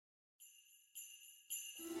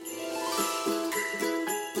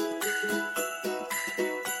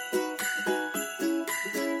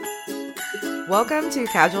Welcome to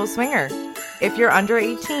Casual Swinger. If you're under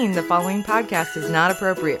 18, the following podcast is not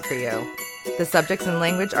appropriate for you. The subjects and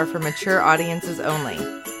language are for mature audiences only.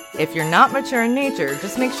 If you're not mature in nature,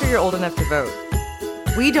 just make sure you're old enough to vote.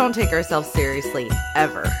 We don't take ourselves seriously,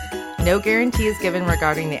 ever. No guarantee is given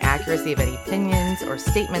regarding the accuracy of any opinions or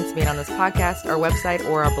statements made on this podcast, our website,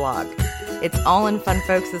 or our blog. It's all in fun,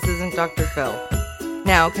 folks. This isn't Dr. Phil.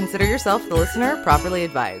 Now, consider yourself, the listener, properly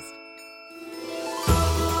advised.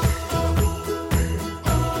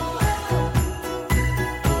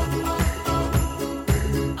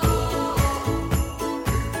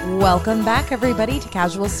 Welcome back, everybody, to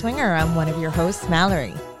Casual Swinger. I'm one of your hosts,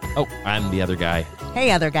 Mallory. Oh, I'm the other guy.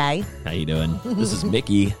 Hey, other guy. How you doing? This is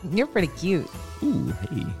Mickey. You're pretty cute. Ooh,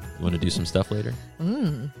 hey. You want to do some stuff later?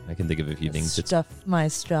 I can think of a few things. Stuff my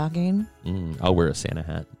stocking. I'll wear a Santa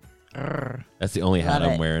hat. That's the only hat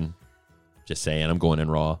I'm wearing. Just saying, I'm going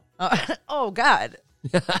in raw. Oh, God.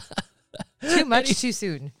 Too much too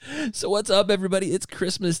soon. So what's up, everybody? It's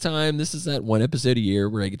Christmas time. This is that one episode a year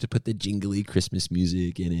where I get to put the jingly Christmas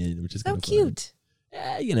music in it, which is so kind of cute.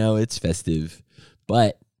 Yeah, you know, it's festive.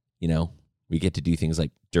 But, you know, we get to do things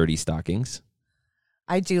like dirty stockings.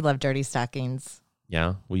 I do love dirty stockings.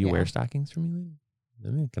 Yeah? Will you wear stockings for me?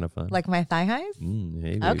 That'd be kind of fun. Like my thigh highs?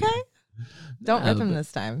 Hey, okay. Don't rip them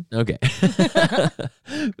this time. Okay.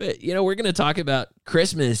 But, you know, we're going to talk about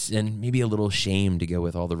Christmas and maybe a little shame to go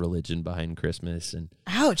with all the religion behind Christmas. And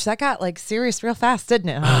ouch, that got like serious real fast, didn't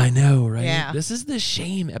it? Huh? I know, right? Yeah. This is the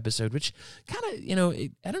shame episode, which kind of, you know,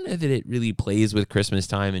 I don't know that it really plays with Christmas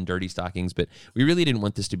time and dirty stockings, but we really didn't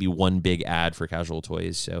want this to be one big ad for Casual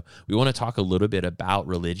Toys. So we want to talk a little bit about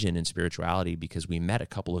religion and spirituality because we met a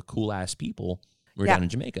couple of cool-ass people. We're down in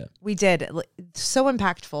Jamaica. We did. So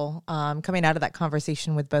impactful coming out of that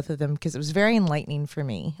conversation with both of them because it was very enlightening for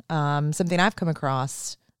me. Something I've come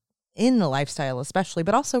across in the lifestyle especially,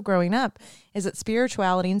 but also growing up, is that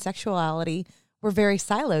spirituality and sexuality were very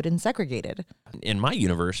siloed and segregated. In my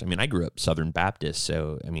universe, I mean, I grew up Southern Baptist,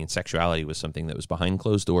 so, I mean, sexuality was something that was behind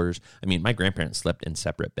closed doors. I mean, my grandparents slept in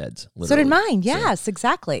separate beds. Literally. So did mine. Yes,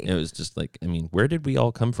 exactly. It was just like, I mean, where did we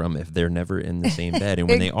all come from if they're never in the same bed? And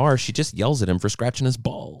when they are, she just yells at him for scratching his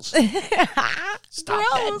balls. Stop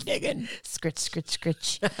that digging. Scritch, scritch,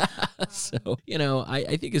 scritch. So, you know,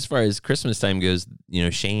 I think as far as Christmas time goes, you know,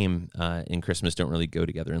 shame and Christmas don't really go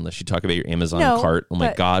together unless you talk about your Amazon cart. Oh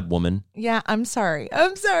my God, woman. Yeah, I'm sorry.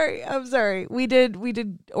 We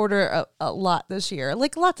did order a lot this year.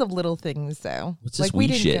 Like lots of little things though. What's this like we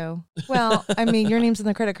didn't shit? Go. Well, I mean, your name's on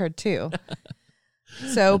the credit card too.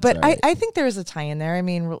 So, but right. I think there is a tie in there. I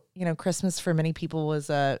mean, you know, Christmas for many people was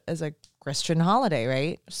a Christian holiday,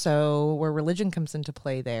 right? So where religion comes into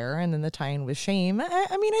play there, and then the tie-in with shame.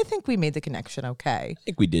 I mean, I think we made the connection okay. I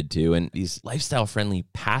think we did too. And these lifestyle-friendly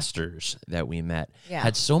pastors that we met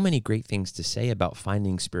had so many great things to say about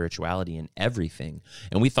finding spirituality in everything.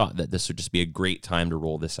 And we thought that this would just be a great time to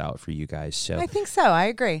roll this out for you guys. So I think so. I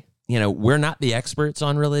agree. You know, we're not the experts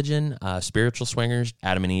on religion. Spiritual Swingers,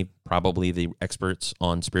 Adam and Eve, probably the experts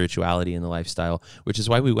on spirituality and the lifestyle, which is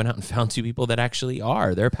why we went out and found two people that actually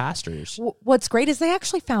are. They're pastors. What's great is they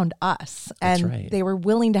actually found us, and That's they were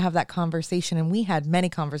willing to have that conversation. And we had many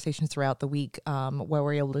conversations throughout the week where we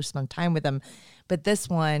were able to spend time with them. But this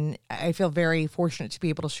one, I feel very fortunate to be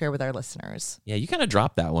able to share with our listeners. Yeah, you kind of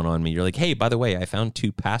dropped that one on me. You're like, hey, by the way, I found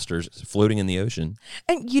two pastors floating in the ocean.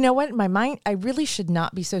 And you know what? In my mind, I really should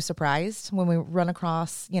not be so surprised when we run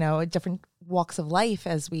across, you know, different walks of life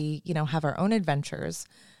as we, you know, have our own adventures.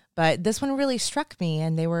 But this one really struck me,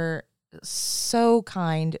 and they were so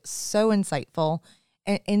kind, so insightful,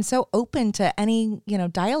 and so open to any, you know,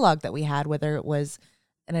 dialogue that we had, whether it was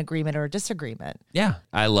an agreement or a disagreement. Yeah,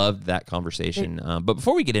 I loved that conversation. But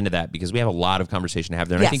before we get into that, because we have a lot of conversation to have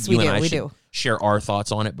there, and I think you and I should share our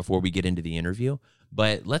thoughts on it before we get into the interview.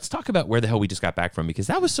 But let's talk about where the hell we just got back from, because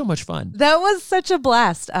that was so much fun. That was such a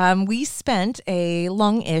blast. We spent a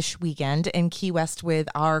long-ish weekend in Key West with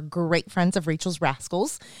our great friends of Rachel's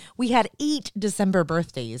Rascals. We had 8 December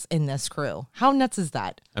birthdays in this crew. How nuts is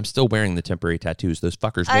that? I'm still wearing the temporary tattoos. Those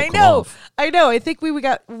fuckers won't come off. I know. I think we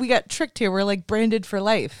got tricked here. We're like branded for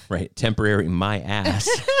life. Right. Temporary my ass.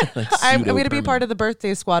 Like I'm going to be part of the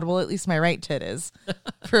birthday squad. Well, at least my right tit is.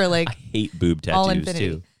 For like I hate boob tattoos all infinity.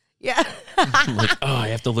 Too. Yeah. I'm like, oh, I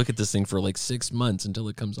have to look at this thing for like 6 months until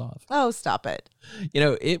it comes off. Oh, stop it. You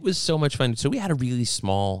know, it was so much fun. So we had a really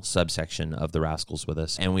small subsection of the Rascals with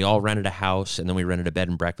us, and we all rented a house, and then we rented a bed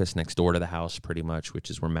and breakfast next door to the house pretty much,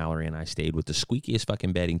 which is where Mallory and I stayed with the squeakiest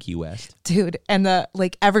fucking bed in Key West. Dude, and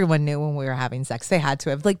everyone knew when we were having sex. They had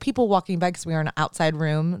to have. Like people walking by, because we were in an outside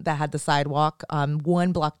room that had the sidewalk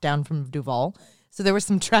 1 block down from Duval. So there was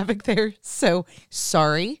some traffic there. So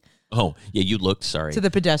sorry. Oh, yeah, you looked sorry. to the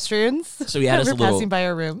pedestrians. So we had us were a little passing by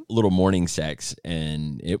our room. morning sex,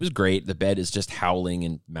 and it was great. The bed is just howling,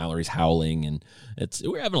 and Mallory's howling, and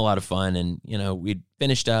we're having a lot of fun. And we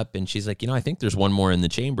finished up, and she's like, I think there's one more in the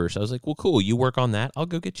chamber. So I was like, well, cool. You work on that. I'll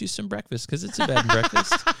go get you some breakfast because it's a bed and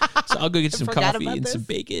breakfast. So I'll go get some coffee and some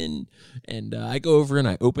bacon. And I go over and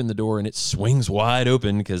I open the door, and it swings wide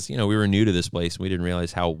open because we were new to this place. And we didn't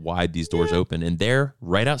realize how wide these doors open. And there,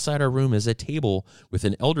 right outside our room, is a table with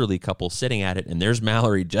an elderly couple sitting at it, and there's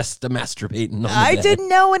Mallory just masturbating on the I bed. didn't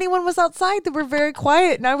know anyone was outside. They were very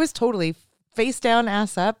quiet, and I was totally face down,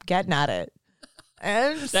 ass up, getting at it.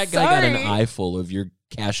 That guy got an eye full of your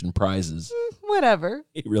cash and prizes. Whatever.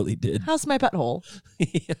 He really did. How's my butthole?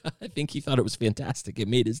 Yeah, I think he thought it was fantastic. It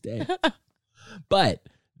made his day. But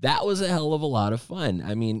that was a hell of a lot of fun.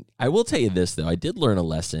 I mean, I will tell you this, though. I did learn a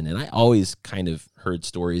lesson, and I always kind of heard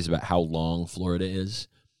stories about how long Florida is.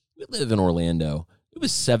 We live in Orlando. It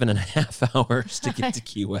was 7.5 hours to get to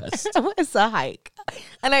Key West. It was a hike.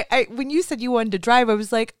 And I when you said you wanted to drive, I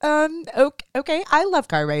was like, okay, I love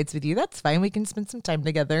car rides with you. That's fine. We can spend some time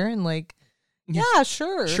together and yeah,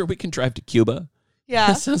 sure. Sure, we can drive to Cuba. Yeah.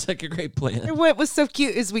 That sounds like a great plan. And what was so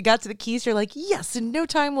cute is we got to the Keys. You're like, yes, in no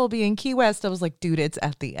time we'll be in Key West. I was like, dude, it's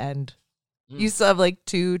at the end. You still have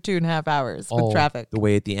 2.5 hours with traffic. The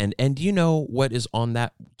way at the end. And do you know what is on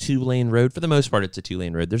that 2-lane road? For the most part, it's a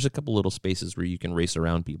 2-lane road. There's a couple little spaces where you can race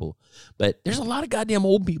around people. But there's a lot of goddamn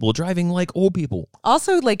old people driving like old people.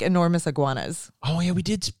 Also, enormous iguanas. Oh, yeah, we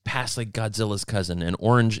did pass Godzilla's cousin, an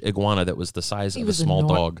orange iguana that was the size of a small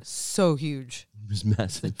dog. So huge. It was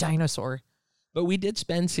massive. The dinosaur. But we did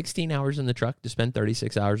spend 16 hours in the truck to spend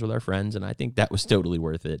 36 hours with our friends, and I think that was totally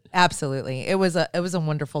worth it. Absolutely. It was a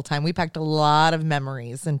wonderful time. We packed a lot of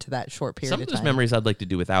memories into that short period of time. Some of those memories I'd like to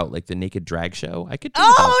do without, like the naked drag show. I could do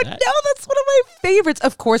without that. No, that's one of my favorites.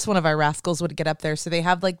 Of course, one of our rascals would get up there. So they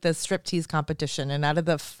have the striptease competition, and out of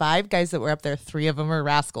the 5 guys that were up there, 3 of them are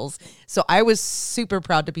rascals. So I was super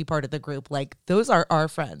proud to be part of the group. Those are our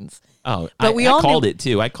friends. Oh, but I called it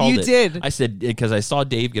too. I called it. You did. I said, because I saw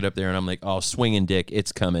Dave get up there and I'm like, oh, swinging dick,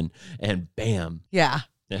 it's coming. And bam. Yeah.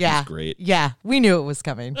 That was great. Yeah. We knew it was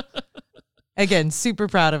coming. Again, super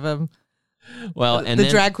proud of him. Well, and the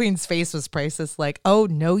then, drag queen's face was priceless. Oh,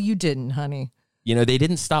 no, you didn't, honey. They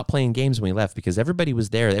didn't stop playing games when we left because everybody was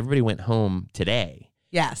there. Everybody went home today.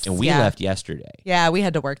 Yes. And we left yesterday. Yeah, we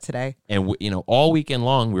had to work today. And, all weekend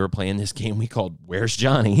long, we were playing this game we called Where's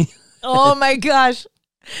Johnny? Oh, my gosh.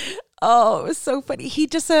 Oh, it was so funny. He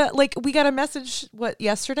just, we got a message,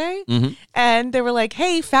 yesterday? Mm-hmm. And they were like,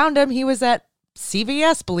 hey, found him. He was at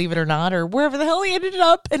CVS, believe it or not, or wherever the hell he ended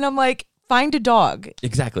up. And I'm like, find a dog.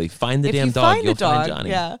 Exactly. Find the if damn you dog. Find You'll the dog, find Johnny.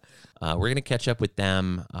 Yeah. We're going to catch up with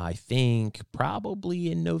them, I think,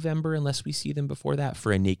 probably in November, unless we see them before that,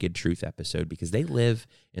 for a Naked Truth episode, because they live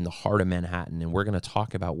in the heart of Manhattan, and we're going to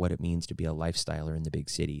talk about what it means to be a lifestyler in the big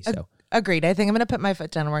city. So agreed. I think I'm going to put my foot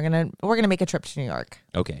down, and we're gonna make a trip to New York.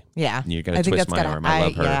 Okay. Yeah. You're going to twist my arm. I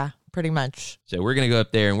love her. Yeah, pretty much. So we're going to go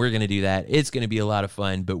up there, and we're going to do that. It's going to be a lot of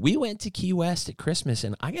fun. But we went to Key West at Christmas,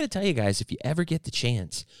 and I got to tell you guys, if you ever get the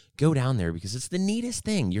chance, go down there because it's the neatest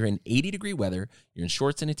thing. You're in 80-degree weather. You're in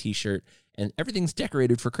shorts and a T-shirt. And everything's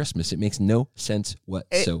decorated for Christmas. It makes no sense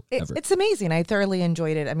whatsoever. It's amazing. I thoroughly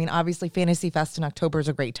enjoyed it. I mean, obviously, Fantasy Fest in October is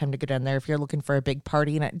a great time to go down there if you're looking for a big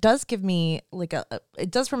party. And it does give me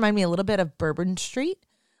it does remind me a little bit of Bourbon Street,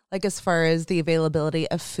 as far as the availability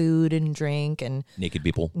of food and drink and naked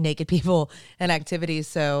people and activities.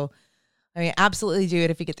 So, I mean, absolutely do it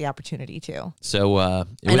if you get the opportunity to. So,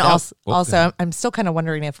 also, I'm still kind of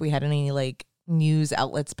wondering if we had any news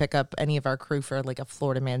outlets pick up any of our crew for a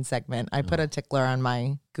Florida Man segment. I put a tickler on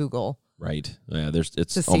my Google. Right. Yeah,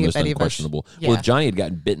 it's almost unquestionable. Well, if Johnny had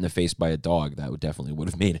gotten bit in the face by a dog, that would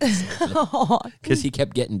have made it. Because he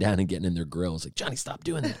kept getting down and getting in their grill. It's like, Johnny, stop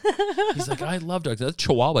doing that. He's like, I love dogs. That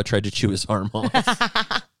Chihuahua tried to chew his arm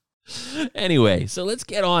off. Anyway, so let's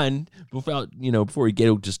get on before we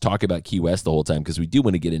just talk about Key West the whole time, because we do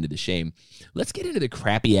want to get into the shame. Let's get into the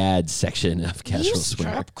crappy ads section of Casual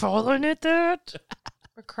Swinger. Stop calling it that.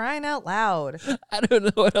 We're crying out loud. I don't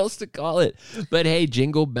know what else to call it. But hey,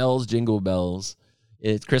 jingle bells, jingle bells.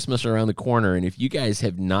 It's Christmas around the corner, and if you guys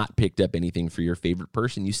have not picked up anything for your favorite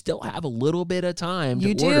person, you still have a little bit of time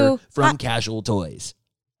to order from Casual Toys.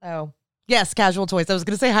 Oh. Yes, Casual Toys. I was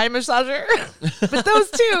going to say Hi Massager, but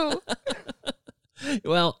those two.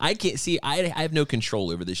 Well, I can't see. I have no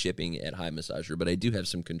control over the shipping at Hi Massager, but I do have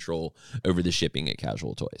some control over the shipping at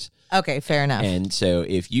Casual Toys. Okay, fair enough. And so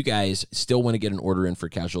if you guys still want to get an order in for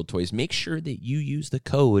Casual Toys, make sure that you use the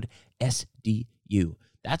code SDU.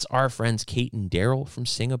 That's our friends Kate and Daryl from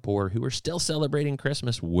Singapore, who are still celebrating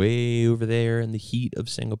Christmas way over there in the heat of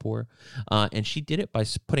Singapore. And she did it by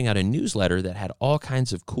putting out a newsletter that had all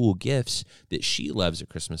kinds of cool gifts that she loves at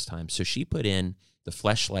Christmas time. So she put in the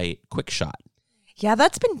Fleshlight Quick Shot. Yeah,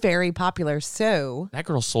 that's been very popular. So that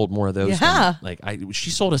girl sold more of those. Yeah.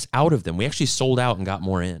 She sold us out of them. We actually sold out and got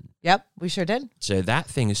more in. Yep, we sure did. So that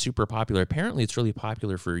thing is super popular. Apparently, it's really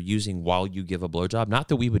popular for using while you give a blowjob. Not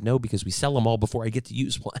that we would know because we sell them all before I get to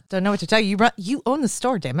use one. Don't know what to tell you. You own the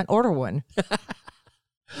store, damn it. Order one.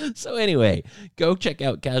 So anyway, go check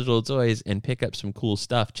out Casual Toys and pick up some cool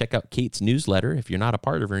stuff. Check out Kate's newsletter. If you're not a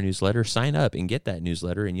part of her newsletter, sign up and get that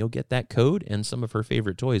newsletter, and you'll get that code and some of her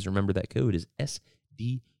favorite toys. Remember, that code is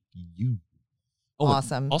SDU. Oh,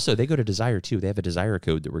 awesome. Also, they go to Desire, too. They have a Desire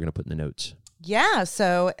code that we're going to put in the notes. Yeah,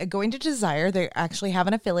 so going to Desire, they actually have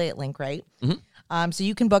an affiliate link, right? Mm-hmm. So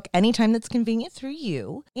you can book anytime that's convenient through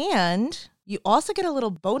you. And you also get a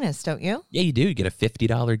little bonus, don't you? Yeah, you do. You get a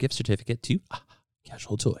 $50 gift certificate to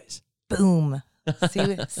Casual Toys. Boom.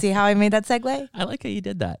 See how I made that segue? I like how you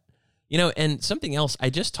did that. You know, and something else, I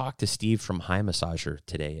just talked to Steve from High Massager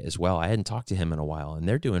today as well. I hadn't talked to him in a while, and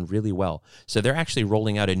they're doing really well. So they're actually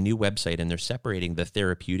rolling out a new website, and they're separating the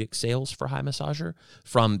therapeutic sales for High Massager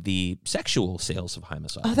from the sexual sales of High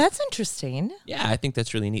Massager. Oh, that's interesting. Yeah, I think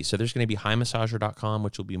that's really neat. So there's going to be highmassager.com,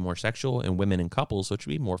 which will be more sexual, and women and couples, which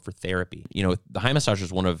will be more for therapy. You know, the High Massager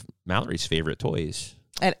is one of Mallory's favorite toys.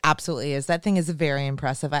 It absolutely is. That thing is very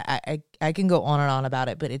impressive. I can go on and on about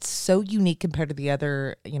it, but it's so unique compared to the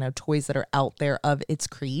other, toys that are out there of its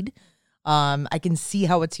creed. I can see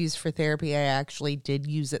how it's used for therapy. I actually did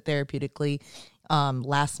use it therapeutically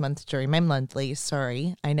last month during my monthly.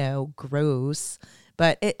 Sorry, I know, gross,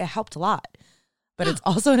 but it helped a lot. But it's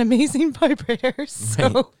also an amazing vibrator. So.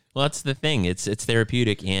 Right. Well, that's the thing. It's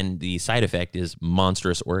therapeutic, and the side effect is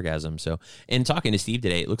monstrous orgasm. So, in talking to Steve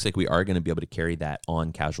today, it looks like we are going to be able to carry that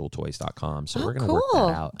on casualtoys.com. So we're going to work that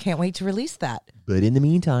out. Can't wait to release that. But in the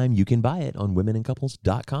meantime, you can buy it on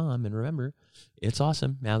womenandcouples.com. And remember, it's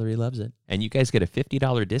awesome. Mallory loves it. And you guys get a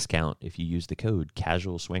 $50 discount if you use the code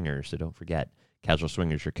Casual Swinger. So don't forget. Casual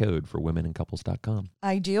Swinger is your code for womenandcouples.com.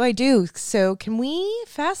 I do. So can we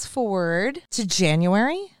fast forward to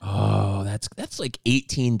January? Oh, that's like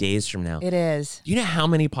 18 days from now. It is. Do you know how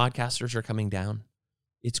many podcasters are coming down?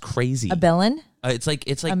 It's crazy. A billion? It's like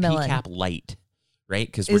PCAP light, right?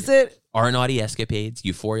 Because is it Our Naughty Escapades,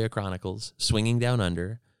 Euphoria Chronicles, Swinging Down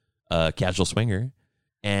Under, Casual Swinger.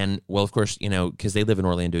 And, well, of course, because they live in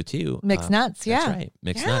Orlando, too. Mixed Nuts, yeah. That's right.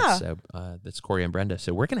 Mixed Nuts. So that's Corey and Brenda.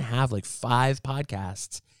 So we're going to have like 5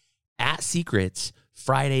 podcasts at Secrets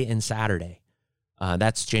Friday and Saturday.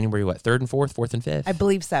 That's January, 3rd and 4th, 4th and 5th? I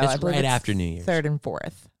believe so. It's right after New Year's. 3rd and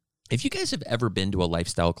 4th. If you guys have ever been to a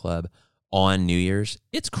lifestyle club on New Year's,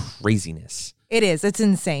 it's craziness. It is. It's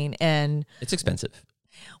insane. And it's expensive.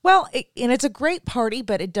 Well, and it's a great party,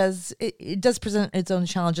 but it does present its own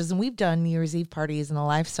challenges. And we've done New Year's Eve parties in the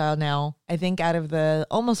lifestyle now. I think out of the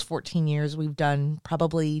almost 14 years, we've done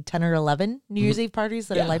probably 10 or 11 New Year's Eve parties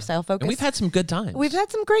that are lifestyle focused. And we've had some good times. We've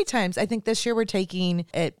had some great times. I think this year we're taking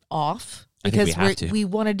it off because we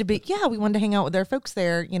wanted to we wanted to hang out with our folks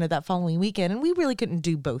there, that following weekend, and we really couldn't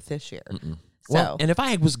do both this year. Well, and if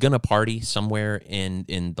I was going to party somewhere in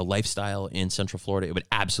the lifestyle in Central Florida, it would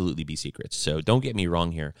absolutely be Secrets. So don't get me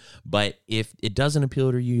wrong here. But if it doesn't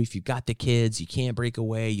appeal to you, if you've got the kids, you can't break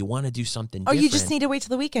away, you want to do something different. You just need to wait till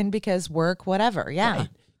the weekend because work, whatever. Yeah. Right.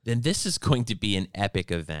 Then this is going to be an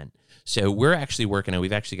epic event. So we're actually working on,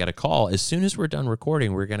 we've actually got a call. As soon as we're done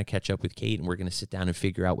recording, we're going to catch up with Kate and we're going to sit down and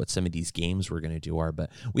figure out what some of these games we're going to do are. But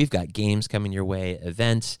we've got games coming your way,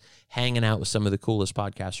 events, hanging out with some of the coolest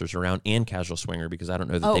podcasters around, and Casual Swinger, because I don't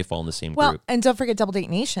know that they fall in the same group. And don't forget Double Date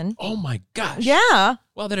Nation. Oh my gosh. Yeah.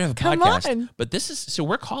 Well, they don't have a podcast. But so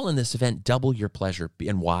we're calling this event Double Your Pleasure.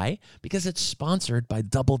 And why? Because it's sponsored by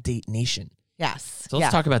Double Date Nation. Yes. So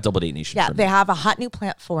let's talk about Double Date Nation. Yeah, they have a hot new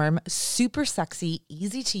platform, super sexy,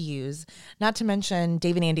 easy to use. Not to mention,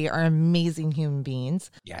 Dave and Andy are amazing human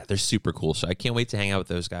beings. Yeah, they're super cool. So I can't wait to hang out with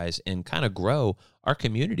those guys and kind of grow our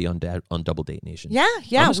community on Double Date Nation. Yeah.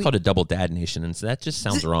 I almost called it Double Dad Nation, and so that just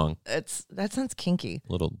sounds wrong. That sounds kinky.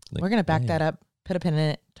 We're going to back that up. Put a pin in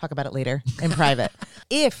it, talk about it later in private.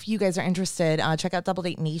 If you guys are interested, check out Double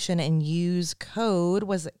Date Nation and use code,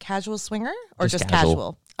 was it Casual Swinger or just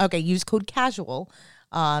casual? Okay, use code CASUAL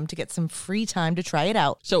to get some free time to try it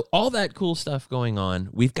out. So all that cool stuff going on,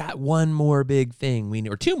 we've got one more big thing,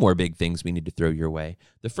 or 2 more big things we need to throw your way.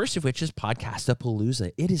 The first of which is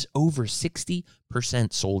Podcastapalooza. It is over 60%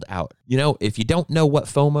 sold out. If you don't know what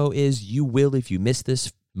FOMO is, you will if you miss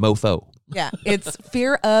this mofo. Yeah, it's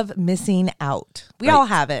fear of missing out. We all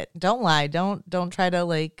have it. Don't lie. Don't try to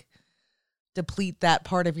like deplete that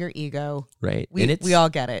part of your ego. Right. We all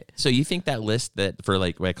get it. So you think that list that for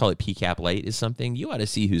like what I call it PCAP Light is something you ought to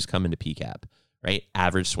see who's coming to PCAP, right?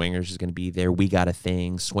 Average Swingers is going to be there. We Got a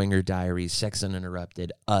Thing, Swinger Diaries, Sex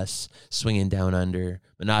Uninterrupted, Us, Swinging Down Under,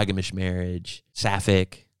 Monogamish Marriage,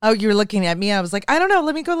 Sapphic. Oh, you were looking at me. I was like, I don't know.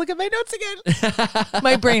 Let me go look at my notes again.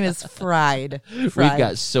 My brain is fried. We've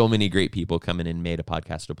got so many great people coming in May to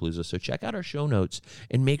Podcastopalooza. So check out our show notes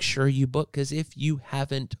and make sure you book, because if you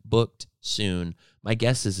haven't booked soon, my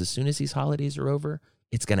guess is as soon as these holidays are over,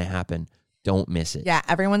 it's going to happen. Don't miss it. Yeah,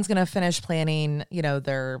 everyone's going to finish planning,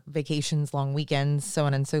 their vacations, long weekends, so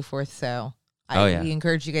on and so forth. So we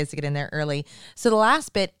encourage you guys to get in there early. So the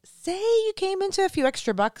last bit, say you came into a few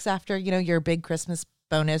extra bucks after, your big Christmas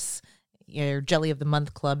bonus, your Jelly of the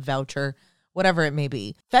Month Club voucher, whatever it may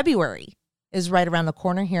be. February is right around the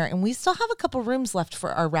corner here, and we still have a couple rooms left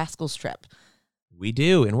for our Rascals trip. We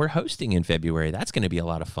do, and we're hosting in February. That's going to be a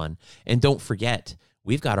lot of fun. And don't forget,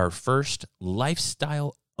 we've got our first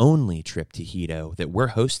lifestyle-only trip to Hedo that we're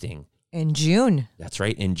hosting. In June. That's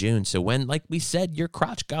right, in June. So when, like we said, your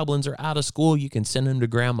crotch goblins are out of school, you can send them to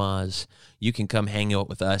grandma's. You can come hang out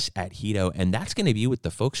with us at Hedo, and that's going to be with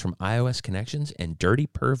the folks from iOS Connections and Dirty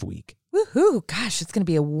Perv Week. Woohoo! Gosh, it's going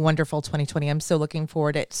to be a wonderful 2020. I'm so looking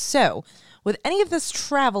forward to it. So, with any of this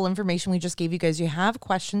travel information we just gave you guys, you have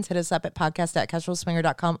questions, hit us up at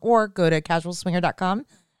podcast@casualswinger.com or go to casualswinger.com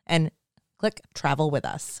and click travel with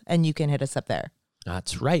us, and you can hit us up there.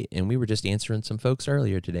 That's right. And we were just answering some folks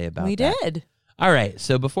earlier today about that. We did. All right.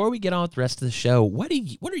 So before we get on with the rest of the show, what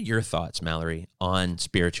are your thoughts, Mallory, on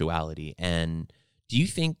spirituality? And do you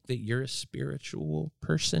think that you're a spiritual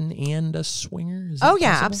person and a swinger? Is that possible?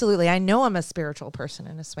 Absolutely. I know I'm a spiritual person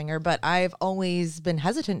and a swinger, but I've always been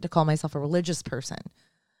hesitant to call myself a religious person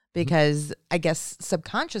because I guess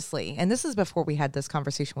subconsciously, and this is before we had this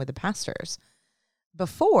conversation with the pastors,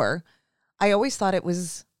 before I always thought it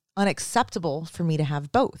was unacceptable for me to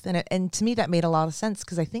have both. And to me, that made a lot of sense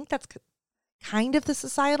because I think that's kind of the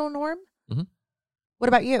societal norm. Mm-hmm. What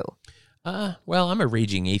about you? Well, I'm a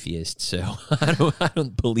raging atheist, so I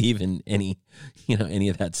don't believe in any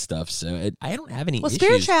of that stuff. So I don't have any issues.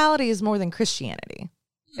 Spirituality is more than Christianity.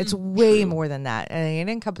 It's way more than that. And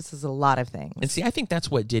it encompasses a lot of things. And see, I think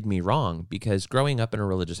that's what did me wrong, because growing up in a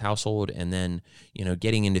religious household and then,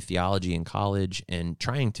 getting into theology in college and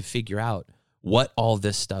trying to figure out what all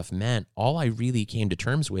this stuff meant, all I really came to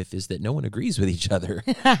terms with is that no one agrees with each other.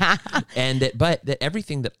 And that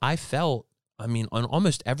everything that I felt, on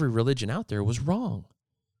almost every religion out there was wrong.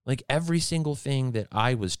 Like every single thing that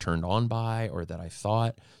I was turned on by or that I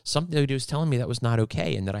thought, something was telling me that was not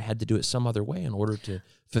okay and that I had to do it some other way in order to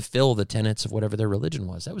fulfill the tenets of whatever their religion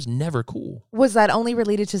was. That was never cool. Was that only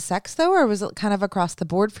related to sex though, or was it kind of across the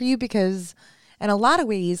board for you? Because in a lot of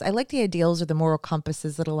ways, I like the ideals or the moral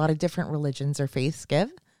compasses that a lot of different religions or faiths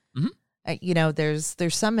give. Mm-hmm.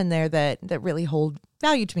 There's some in there that really hold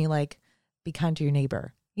value to me, like be kind to your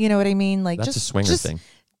neighbor. You know what I mean? Like that's a swinger thing.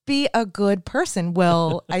 Be a good person.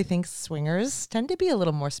 Well, I think swingers tend to be a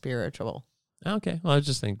little more spiritual. Okay. Well, I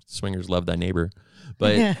just think swingers love thy neighbor,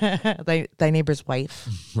 but thy neighbor's wife,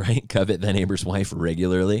 right? Covet thy neighbor's wife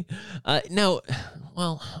regularly. No.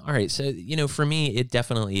 Well, all right. So, for me, it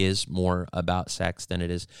definitely is more about sex than it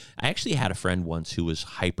is. I actually had a friend once who was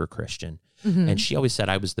hyper Christian, and she always said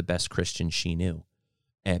I was the best Christian she knew.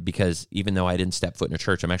 Because even though I didn't step foot in a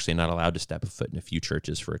church, I'm actually not allowed to step foot in a few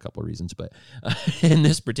churches for a couple of reasons. But in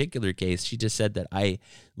this particular case, she just said that I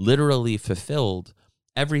literally fulfilled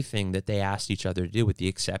everything that they asked each other to do with the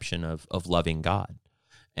exception of loving God.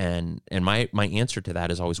 And my answer to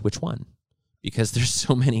that is always, which one? Because there's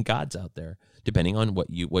so many gods out there, depending on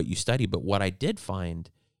what you study. But what I did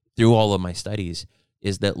find through all of my studies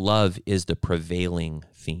is that love is the prevailing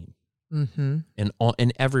theme. Mm-hmm.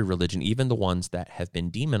 In every religion, even the ones that have been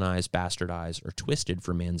demonized, bastardized, or twisted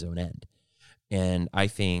for man's own end. And I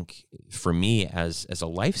think for me as a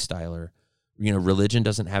lifestyler, religion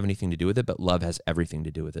doesn't have anything to do with it, but love has everything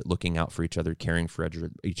to do with it. Looking out for each other, caring for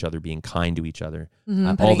each other, being kind to each other,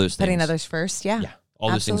 all those things. Putting others first, yeah. Yeah,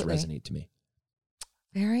 all those things resonate to me.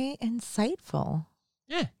 Very insightful.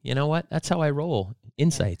 Yeah, you know what? That's how I roll.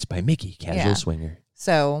 Insights by Mickey, Casual Swinger.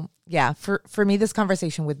 So, yeah, for me, this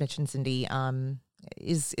conversation with Mitch and Cindy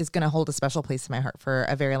is going to hold a special place in my heart for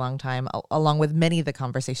a very long time, along with many of the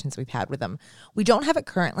conversations we've had with them. We don't have it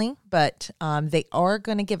currently, but they are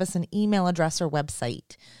going to give us an email address or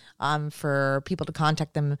website for people to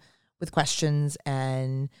contact them with questions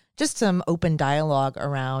and just some open dialogue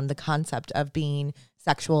around the concept of being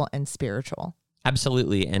sexual and spiritual.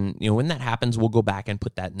 Absolutely. And, when that happens, we'll go back and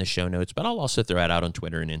put that in the show notes, but I'll also throw it out on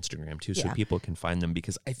Twitter and Instagram too, so people can find them,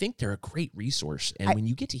 because I think they're a great resource. And when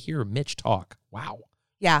you get to hear Mitch talk, wow.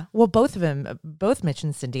 Yeah. Well, both of them, both Mitch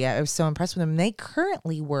and Cindy, I was so impressed with them. They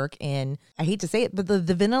currently work in, I hate to say it, but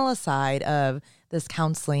the vanilla side of this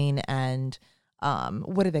counseling and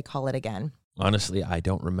what do they call it again? Honestly, I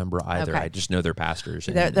don't remember either. Okay. I just know they're pastors.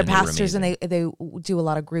 They're pastors, and they do a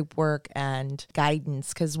lot of group work and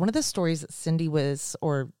guidance. Because one of the stories that Cindy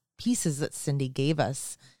pieces that Cindy gave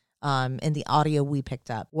us in the audio we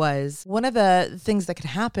picked up was one of the things that could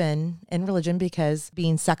happen in religion, because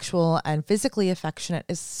being sexual and physically affectionate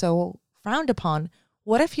is so frowned upon.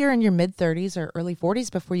 What if you're in your mid-30s or early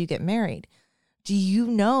 40s before you get married? Do you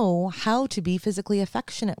know how to be physically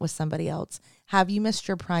affectionate with somebody else? Have you missed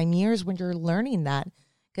your prime years when you're learning that?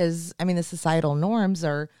 Because, the societal norms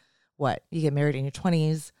are what? You get married in your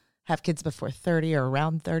 20s, have kids before 30 or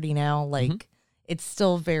around 30 now. Like, it's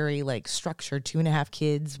still very, structured. 2.5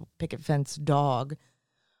 kids, picket fence, dog.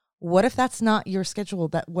 What if that's not your schedule?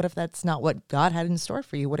 What if that's not what God had in store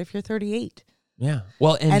for you? What if you're 38? Yeah.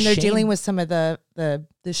 Well, and they're dealing with some of the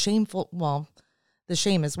shameful, the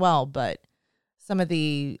shame as well, but some of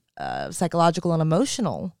the psychological and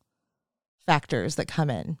emotional factors that come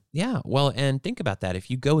in. Yeah. Well, and think about that. If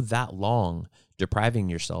you go that long depriving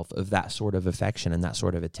yourself of that sort of affection and that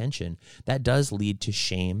sort of attention, that does lead to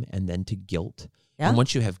shame and then to guilt. Yeah. And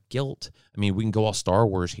once you have guilt, we can go all Star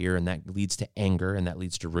Wars here, and that leads to anger, and that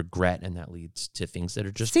leads to regret, and that leads to things that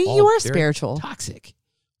are just you are spiritual. Toxic.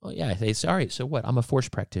 Well, yeah, they say, all right, so what? I'm a Force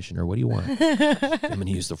practitioner. What do you want? I'm going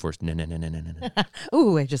to use the Force. No.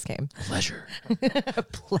 Ooh, it just came. Pleasure.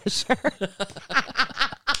 Pleasure.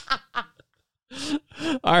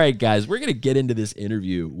 All right, guys, we're going to get into this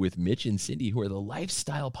interview with Mitch and Cindy, who are the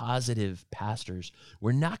lifestyle positive pastors.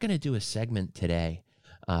 We're not going to do a segment today.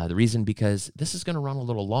 The reason, because this is going to run a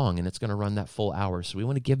little long, and it's going to run that full hour. So we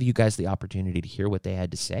want to give you guys the opportunity to hear what they had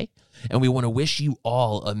to say. And we want to wish you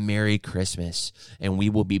all a Merry Christmas. And we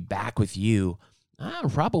will be back with you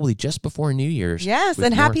probably just before New Year's. Yes,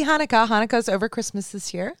 and Happy Hanukkah. Hanukkah's over Christmas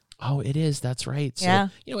this year. Oh, it is. That's right. So,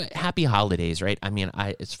 yeah. Happy holidays, right?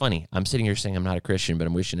 It's funny. I'm sitting here saying I'm not a Christian, but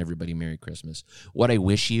I'm wishing everybody Merry Christmas. What I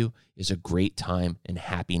wish you is a great time and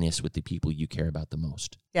happiness with the people you care about the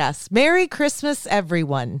most. Yes. Merry Christmas,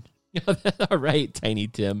 everyone. All right, Tiny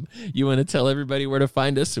Tim. You want to tell everybody where to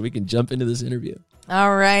find us so we can jump into this interview?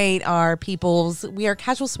 All right, our peoples. We are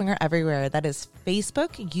Casual Swinger everywhere. That is Facebook,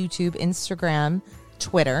 YouTube, Instagram,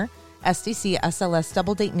 Twitter, SDC, SLS,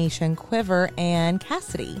 Double Date Nation, Quiver, and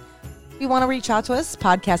Cassidy. If you want to reach out to us,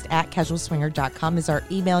 podcast@casualswinger.com is our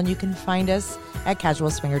email, and you can find us at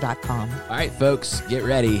casualswinger.com. All right, folks, get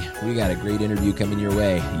ready. We got a great interview coming your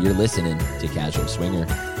way. You're listening to Casual Swinger.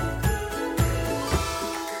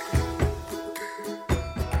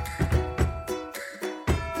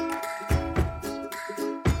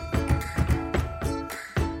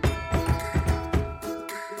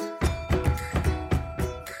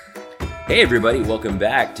 Hey everybody, welcome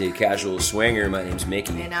back to Casual Swinger. My name's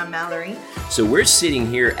Mickey. And I'm Mallory. So we're sitting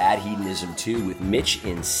here at Hedonism 2 with Mitch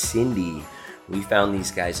and Cindy. We found these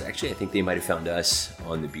guys, actually I think they might have found us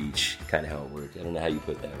on the beach, kind of how it worked. I don't know how you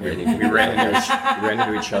put that. Right? we ran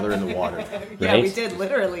into each other in the water. Right? Yeah, we did,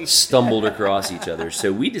 literally. Stumbled across each other.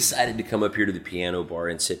 So we decided to come up here to the piano bar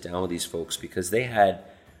and sit down with these folks because they had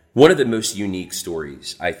one of the most unique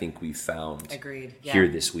stories I think we've found here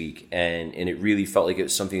this week. And it really felt like it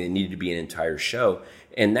was something that needed to be an entire show.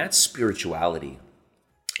 And that's spirituality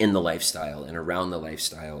in the lifestyle and around the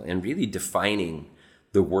lifestyle, and really defining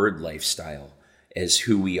the word lifestyle as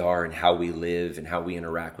who we are and how we live and how we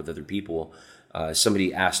interact with other people.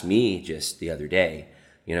 Somebody asked me just the other day,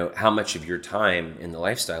 how much of your time in the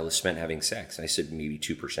lifestyle is spent having sex? And I said maybe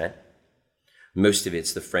 2%. Most of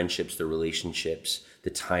it's the friendships, the relationships, the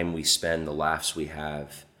time we spend, the laughs we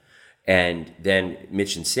have. And then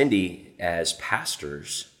Mitch and Cindy, as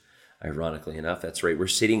pastors, ironically enough, that's right, we're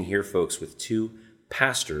sitting here, folks, with two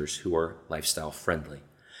pastors who are lifestyle friendly.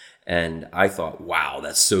 And I thought, wow,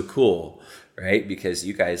 that's so cool, right? Because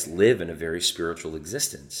you guys live in a very spiritual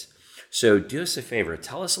existence. So do us a favor,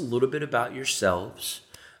 tell us a little bit about yourselves.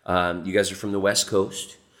 You guys are from the West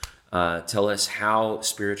Coast. Tell us how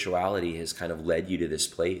spirituality has kind of led you to this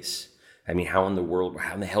place. How in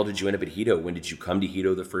the hell did you end up at Hedo? When did you come to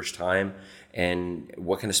Hedo the first time? And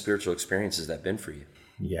what kind of spiritual experience has that been for you?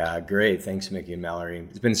 Yeah, great. Thanks, Mickey and Mallory.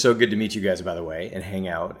 It's been so good to meet you guys, by the way, and hang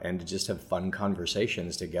out and to just have fun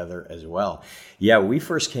conversations together as well. Yeah, we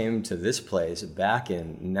first came to this place back in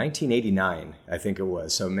 1989, I think it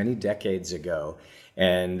was, so many decades ago.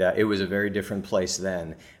 And it was a very different place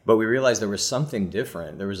then. But we realized there was something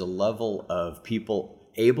different. There was a level of people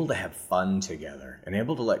able to have fun together and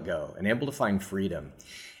able to let go and able to find freedom.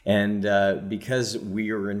 And because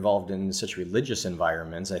we were involved in such religious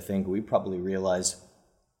environments, I think we probably realized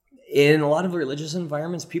in a lot of religious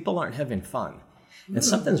environments, people aren't having fun. And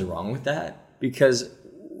something's wrong with that, because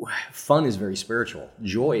fun is very spiritual.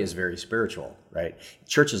 Joy is very spiritual, right?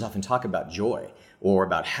 Churches often talk about joy or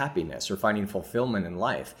about happiness or finding fulfillment in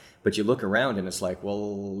life. But you look around and it's like,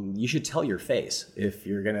 well, you should tell your face if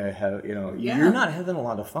you're going to have, you're not having a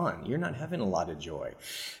lot of fun. You're not having a lot of joy.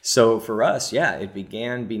 So for us, it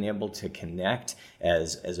began being able to connect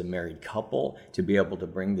as a married couple, to be able to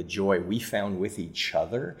bring the joy we found with each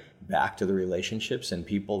other back to the relationships and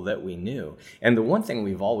people that we knew. And the one thing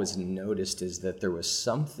we've always noticed is that there was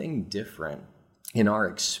something different in our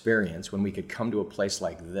experience when we could come to a place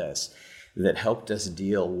like this that helped us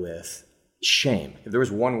deal with shame. If there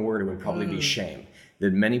was one word, it would probably be shame,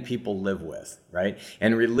 that many people live with, right?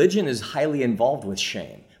 And religion is highly involved with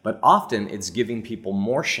shame, but often it's giving people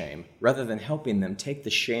more shame rather than helping them take the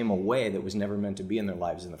shame away that was never meant to be in their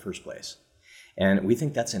lives in the first place. And we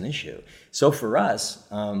think that's an issue. So for us,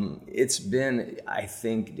 it's been, I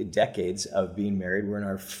think, decades of being married. We're in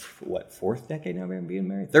our, fourth decade now of being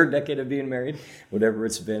married? Third decade of being married, whatever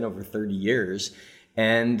it's been, over 30 years.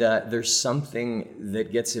 And there's something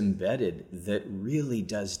that gets embedded that really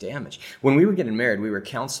does damage. When we were getting married, we were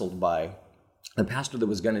counseled by a pastor that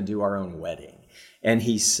was going to do our own wedding. And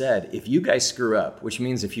he said, if you guys screw up, which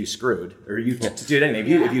means if you screwed, or you did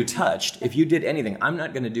anything, if you touched, if you did anything, I'm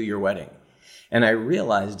not going to do your wedding. And I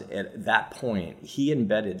realized at that point, he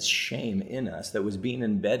embedded shame in us that was being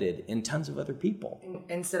embedded in tons of other people.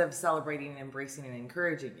 Instead of celebrating, embracing, and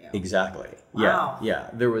encouraging you. Exactly. Wow. Yeah.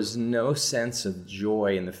 There was no sense of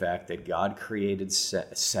joy in the fact that God created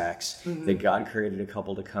sex, that God created a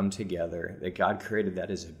couple to come together, that God created that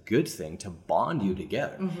as a good thing to bond you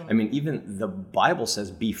together. I mean, even the Bible says,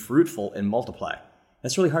 be fruitful and multiply.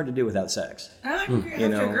 That's really hard to do without sex. I have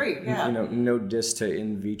to agree. Yeah. No diss to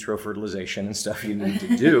in vitro fertilization and stuff you need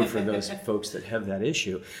to do for those folks that have that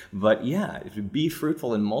issue. But to be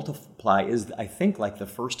fruitful and multiply is, I think, like the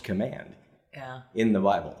first command in the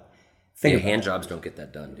Bible. Hand jobs don't get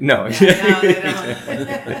that done. No. They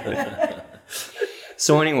don't.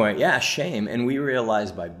 So anyway, shame. And we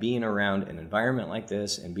realized by being around an environment like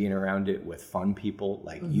this and being around it with fun people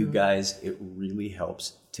like you guys, it really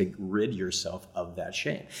helps to rid yourself of that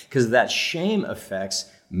shame. Because that shame affects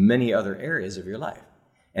many other areas of your life.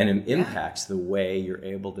 And it impacts the way you're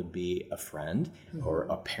able to be a friend or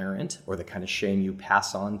a parent, or the kind of shame you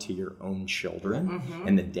pass on to your own children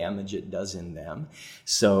and the damage it does in them.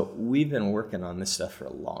 So we've been working on this stuff for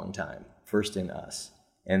a long time, first in us,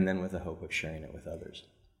 and then with the hope of sharing it with others.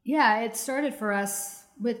 Yeah, it started for us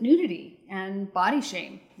with nudity and body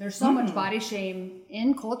shame. There's so much body shame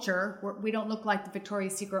in culture. We don't look like the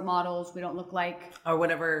Victoria's Secret models. We don't look like... Or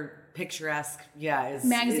whatever picturesque,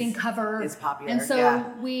 magazine cover is popular. And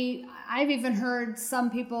so I've even heard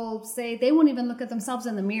some people say they won't even look at themselves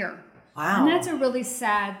in the mirror. Wow. And that's a really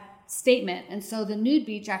sad statement. And so the Nude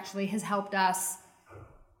Beach actually has helped us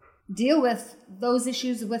deal with those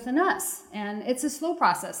issues within us. And it's a slow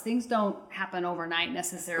process. Things don't happen overnight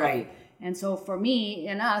necessarily. Right. And so for me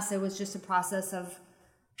and us, it was just a process of,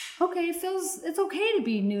 okay, it's okay to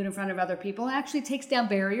be nude in front of other people. It actually takes down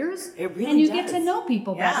barriers. It really And you does. get to know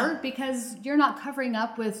people better because you're not covering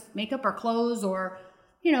up with makeup or clothes, or,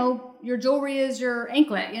 your jewelry is your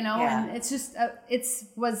anklet, and it's just,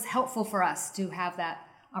 was helpful for us to have that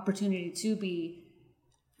opportunity to be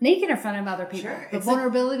naked in front of other people. Sure. The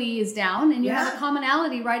vulnerability is down and you have a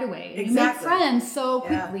commonality right away. And you make friends so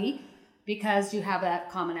quickly because you have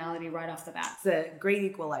that commonality right off the bat. It's a great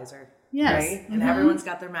equalizer. Yes. Right? And everyone's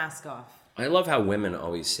got their mask off. I love how women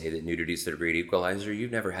always say that nudity is their great equalizer.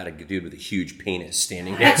 You've never had a dude with a huge penis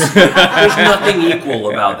standing next to you. There's nothing equal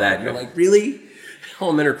about that. You're like, really?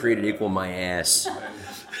 All men are created equal, my ass.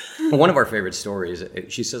 One of our favorite stories,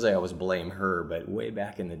 she says I always blame her, but way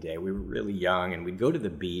back in the day, we were really young and we'd go to the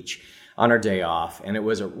beach on our day off, and it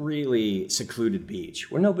was a really secluded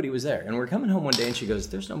beach where nobody was there. And we're coming home one day and she goes,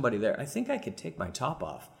 there's nobody there. I think I could take my top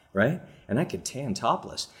off, right? And I could tan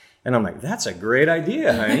topless. And I'm like, that's a great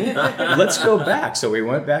idea, honey. Let's go back. So we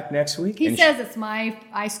went back next week. He says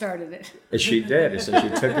I started it. She did. So she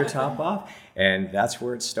took her top off, and that's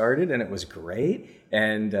where it started, and it was great.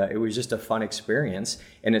 And it was just a fun experience.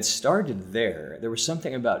 And it started there. There was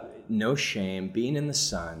something about no shame, being in the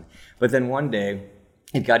sun. But then one day,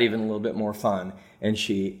 it got even a little bit more fun. And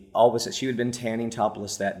she had been tanning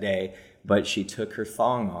topless that day, but she took her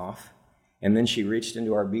thong off. And then she reached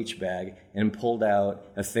into our beach bag and pulled out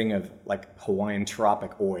a thing of like Hawaiian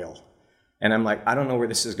tropic oil. And I'm like, I don't know where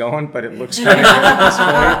this is going, but it looks kind of good at this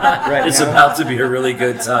point right It's now. about to be a really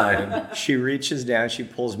good time. She reaches down, she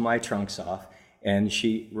pulls my trunks off, and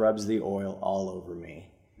she rubs the oil all over me.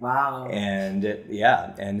 Wow. And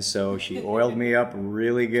and so she oiled me up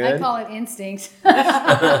really good. I call it instinct. Because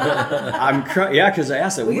I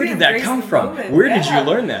asked her, where did that come from? Where did you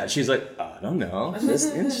learn that? She's like, I don't know. It's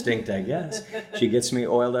just instinct, I guess. She gets me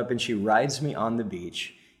oiled up and she rides me on the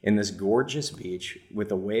beach in this gorgeous beach with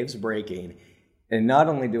the waves breaking. And not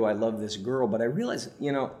only do I love this girl, but I realize,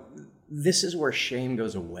 this is where shame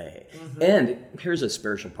goes away. Mm-hmm. And here's a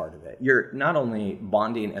spiritual part of it. You're not only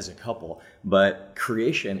bonding as a couple, but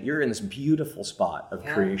creation, you're in this beautiful spot of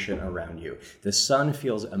creation around you. The sun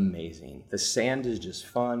feels amazing. The sand is just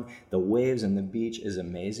fun. The waves and the beach is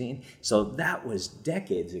amazing. So that was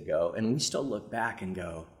decades ago, and we still look back and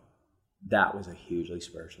go, that was a hugely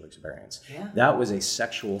spiritual experience. Yeah. That was a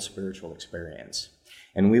sexual spiritual experience.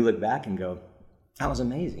 And we look back and go, that was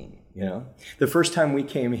amazing. The first time we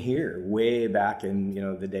came here, way back in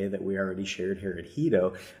the day that we already shared here at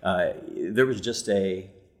Hito, there was just a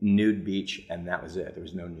nude beach, and that was it. There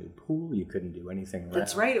was no nude pool. You couldn't do anything around.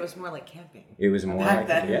 That's right. It was more like camping. It was more like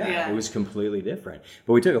it was completely different.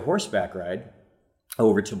 But we took a horseback ride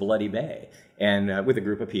over to Bloody Bay, and with a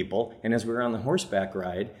group of people. And as we were on the horseback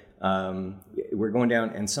ride, we're going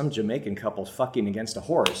down, and some Jamaican couple's fucking against a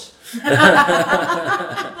horse.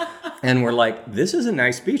 And we're like, this is a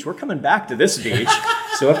nice beach. We're coming back to this beach.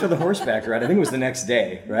 So after the horseback ride, I think it was the next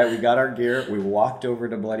day, right? We got our gear. We walked over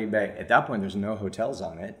to Bloody Bay. At that point, there's no hotels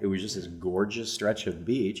on it. It was just this gorgeous stretch of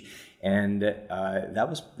beach. And that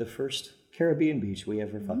was the first Caribbean beach we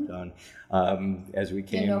ever fucked on as we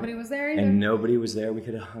came. And nobody was there either? And nobody was there. We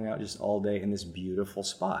could have hung out just all day in this beautiful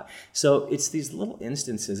spot. So it's these little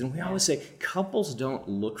instances. And we always say couples don't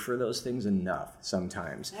look for those things enough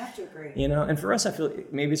sometimes. I have to agree. And for us, I feel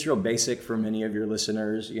maybe it's real basic for many of your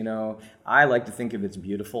listeners. I like to think of it's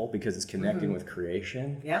beautiful because it's connecting with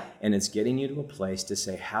creation. Yeah. And it's getting you to a place to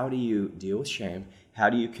say, how do you deal with shame? How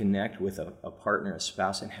do you connect with a partner, a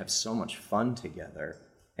spouse, and have so much fun together?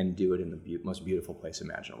 And do it in the most beautiful place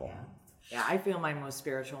imaginable. Yeah, I feel my most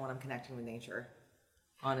spiritual when I'm connecting with nature,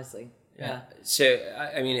 honestly. Yeah. So,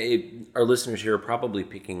 our listeners here are probably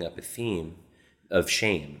picking up a theme of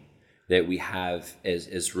shame that we have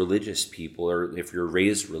as religious people, or if you're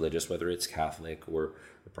raised religious, whether it's Catholic or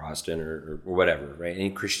Protestant or whatever, right?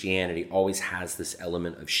 And Christianity always has this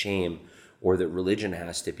element of shame, or that religion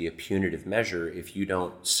has to be a punitive measure if you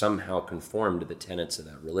don't somehow conform to the tenets of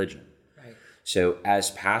that religion. So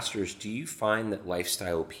as pastors, do you find that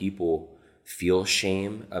lifestyle people feel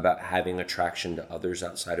shame about having attraction to others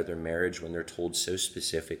outside of their marriage when they're told so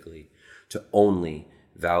specifically to only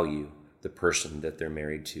value the person that they're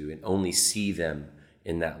married to and only see them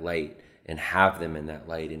in that light and have them in that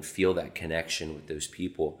light and feel that connection with those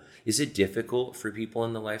people? Is it difficult for people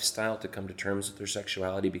in the lifestyle to come to terms with their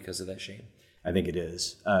sexuality because of that shame? I think it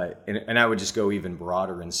is. And I would just go even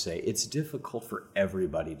broader and say it's difficult for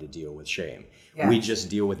everybody to deal with shame. Yeah. We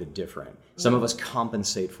just deal with it different. Some of us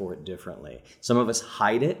compensate for it differently. Some of us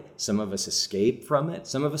hide it. Some of us escape from it.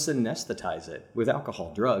 Some of us anesthetize it with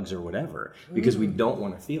alcohol, drugs, or whatever because we don't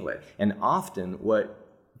want to feel it. And often what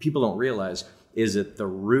people don't realize is that the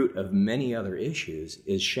root of many other issues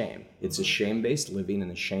is shame. It's a shame-based living in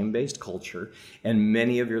a shame-based culture. And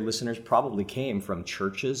many of your listeners probably came from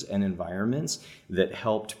churches and environments that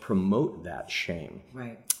helped promote that shame.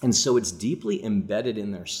 Right. And so it's deeply embedded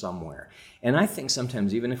in there somewhere. And I think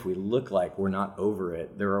sometimes even if we look like we're not over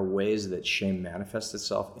it, there are ways that shame manifests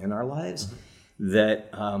itself in our lives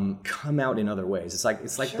that come out in other ways. It's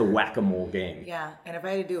like the whack-a-mole game. Yeah, and if I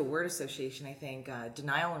had to do a word association, I think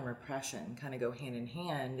denial and repression kind of go hand in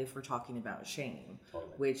hand if we're talking about shame,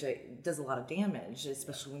 which does a lot of damage,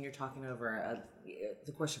 especially when you're talking over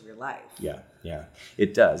the course of your life. Yeah,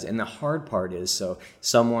 it does. And the hard part is, so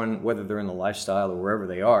someone, whether they're in the lifestyle or wherever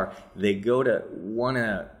they are, they go to want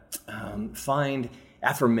to find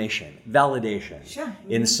affirmation, validation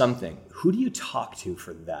in something. Who do you talk to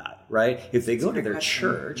for that, right? If they go to their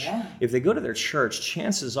church,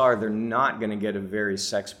 chances are they're not going to get a very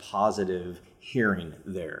sex positive hearing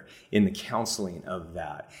there in the counseling of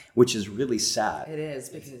that, which is really sad. It is,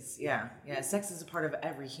 because sex is a part of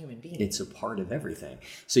every human being. It's a part of everything.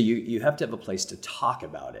 So you have to have a place to talk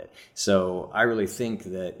about it. So I really think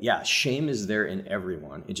that, shame is there in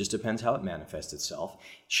everyone. It just depends how it manifests itself.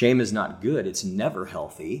 Shame is not good. It's never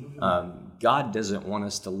healthy. God doesn't want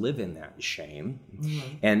us to live in that shame.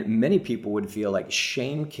 And many people would feel like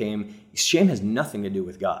shame has nothing to do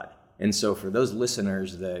with God. And so for those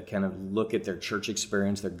listeners that kind of look at their church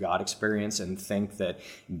experience, their God experience, and think that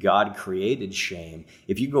God created shame,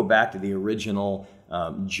 if you go back to the original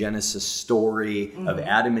Genesis story of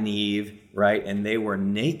Adam and Eve, right, and they were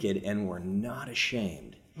naked and were not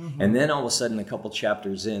ashamed. And then all of a sudden, a couple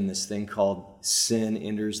chapters in, this thing called sin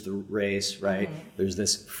enters the race, right? There's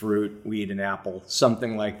this fruit, we eat an apple,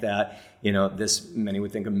 something like that. Many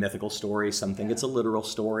would think a mythical story. Some think it's a literal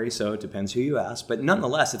story, so it depends who you ask. But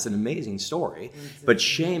nonetheless, it's an amazing story. But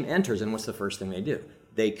shame enters, and what's the first thing they do?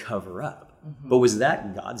 They cover up. But was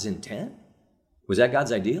that God's intent? Was that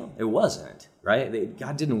God's ideal? It wasn't, right?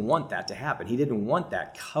 God didn't want that to happen. He didn't want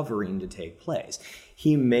that covering to take place.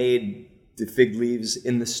 He made the fig leaves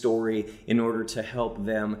in the story in order to help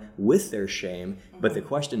them with their shame. But the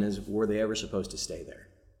question is, were they ever supposed to stay there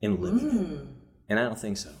and live in it? And I don't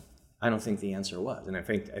think so. I don't think the answer was. And I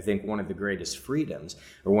think one of the greatest freedoms,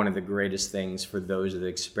 or one of the greatest things for those that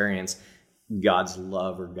experience God's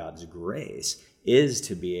love or God's grace, is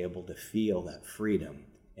to be able to feel that freedom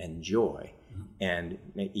and joy. And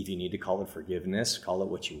if you need to call it forgiveness, call it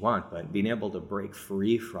what you want, but being able to break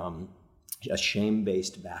free from a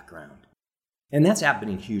shame-based background. And that's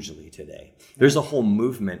happening hugely today. There's a whole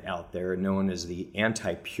movement out there known as the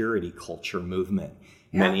anti-purity culture movement.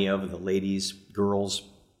 Many of the ladies, girls,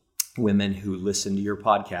 women who listen to your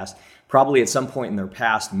podcast probably at some point in their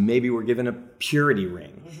past maybe were given a purity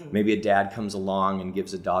ring. Maybe a dad comes along and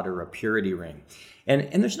gives a daughter a purity ring.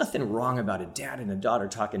 And there's nothing wrong about a dad and a daughter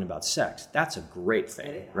talking about sex. That's a great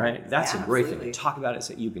thing, right? That's a great thing. To talk about it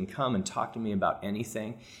so you can come and talk to me about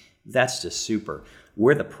anything. That's just super.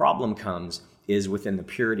 Where the problem comes is within the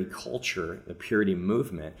purity culture, the purity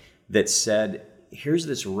movement, that said, here's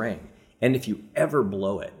this ring, and if you ever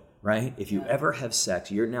blow it, right? If you ever have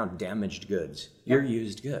sex, you're now damaged goods. You're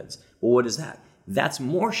used goods. Well, what is that? That's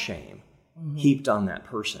more shame heaped on that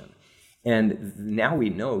person. And now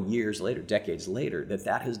we know years later, decades later,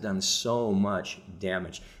 that has done so much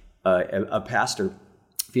damage. A pastor,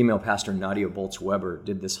 female pastor, Nadia Bolz-Weber,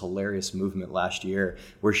 did this hilarious movement last year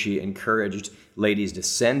where she encouraged ladies to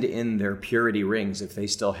send in their purity rings if they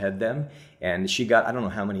still had them. And she got, I don't know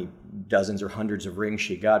how many dozens or hundreds of rings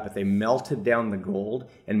she got, but they melted down the gold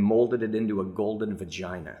and molded it into a golden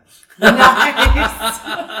vagina. Nice.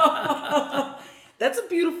 That's a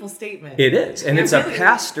beautiful statement. It is. And it's a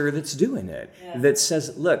pastor that's doing it, that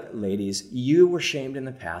says, look, ladies, you were shamed in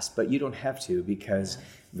the past, but you don't have to, because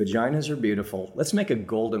vaginas are beautiful. Let's make a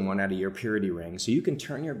golden one out of your purity ring so you can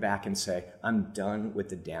turn your back and say, I'm done with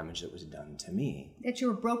the damage that was done to me. That you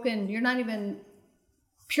were broken. You're not even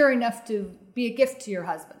pure enough to be a gift to your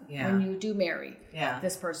husband when you do marry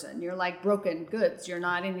this person. You're like broken goods. You're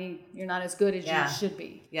not as good as you should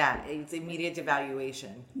be. Yeah, it's immediate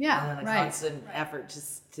devaluation. Yeah, and then a constant effort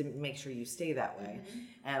just to make sure you stay that way.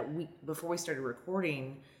 Before we started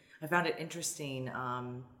recording, I found it interesting.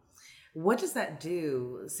 What does that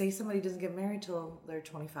do? Say somebody doesn't get married till they're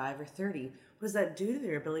 25 or 30. What does that do to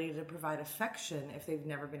their ability to provide affection if they've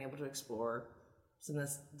never been able to explore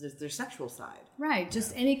their sexual side? Right.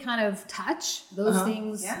 Just any kind of touch. Those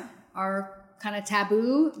things are kind of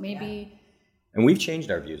taboo. Maybe. And we've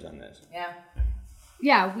changed our views on this. Yeah.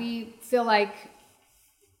 Yeah. We feel like,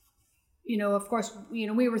 of course,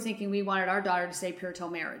 we were thinking we wanted our daughter to stay pure till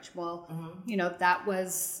marriage. Well, that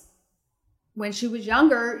was when she was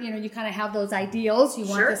younger. You kind of have those ideals. You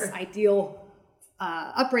want this ideal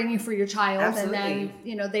upbringing for your child. Absolutely.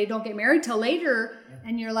 And then, they don't get married till later.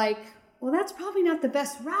 And you're like, well, that's probably not the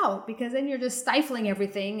best route, because then you're just stifling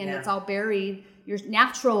everything and it's all buried. Your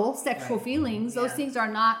natural sexual feelings, those things are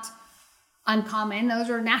not uncommon.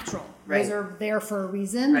 Those are natural. Right. Those are there for a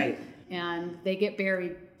reason. Right. And they get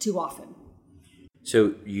buried too often.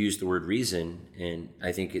 So you use the word reason, and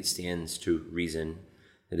I think it stands to reason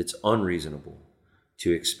that it's unreasonable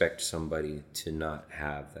to expect somebody to not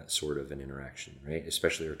have that sort of an interaction, right?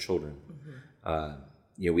 Especially our children.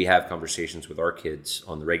 We have conversations with our kids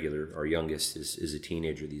on the regular. Our youngest is a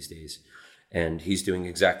teenager these days, and he's doing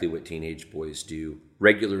exactly what teenage boys do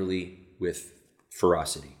regularly with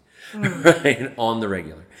ferocity, right? On the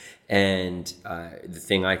regular. And the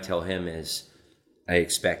thing I tell him is, I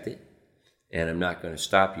expect it, and I'm not going to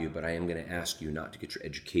stop you, but I am going to ask you not to get your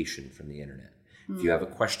education from the internet. If you have a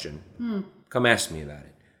question, come ask me about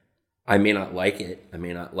it. I may not like it. I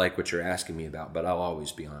may not like what you're asking me about, but I'll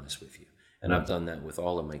always be honest with you. And I've done that with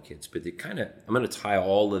all of my kids. But I'm going to tie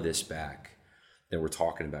all of this back that we're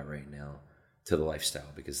talking about right now to the lifestyle,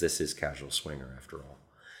 because this is Casual Swinger after all.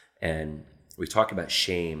 And we talk about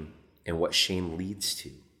shame and what shame leads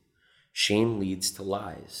to. Shame leads to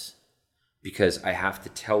lies, because I have to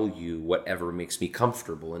tell you whatever makes me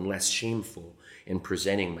comfortable and less shameful in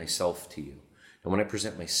presenting myself to you. And when I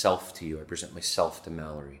present myself to you, I present myself to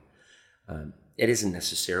Mallory. It isn't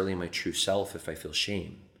necessarily my true self if I feel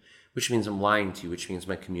shame, which means I'm lying to you, which means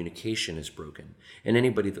my communication is broken. And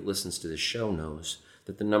anybody that listens to this show knows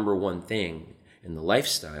that the number one thing in the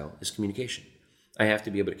lifestyle is communication. I have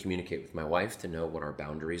to be able to communicate with my wife to know what our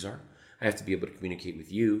boundaries are. I have to be able to communicate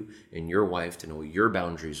with you and your wife to know what your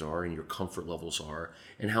boundaries are and your comfort levels are,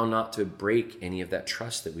 and how not to break any of that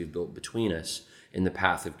trust that we've built between us in the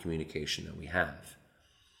path of communication that we have.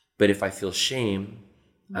 But if I feel shame,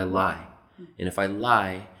 I lie. And if I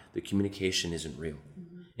lie, the communication isn't real.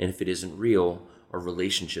 And if it isn't real, our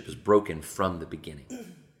relationship is broken from the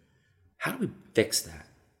beginning. How do we fix that?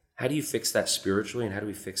 How do you fix that spiritually, and how do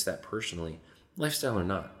we fix that personally? Lifestyle or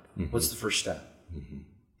not? What's the first step?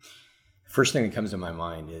 First thing that comes to my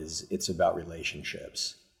mind is it's about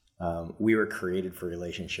relationships. We were created for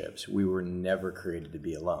relationships. We were never created to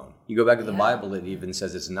be alone. You go back to the Bible, it even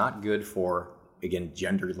says it's not good for, again,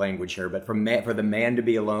 gender language here, but for the man to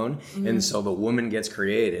be alone. And so the woman gets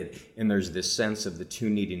created, and there's this sense of the two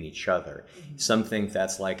needing each other. Some think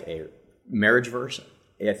that's like a marriage verse.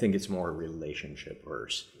 I think it's more a relationship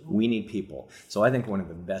verse. We need people. So I think one of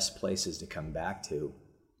the best places to come back to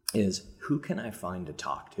is, who can I find to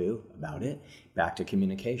talk to about it? Back to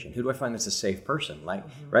communication. Who do I find that's a safe person? Like,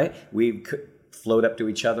 right? We could float up to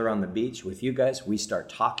each other on the beach with you guys. We start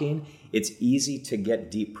talking. It's easy to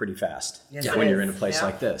get deep pretty fast when you're in a place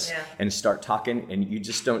like this and start talking. And you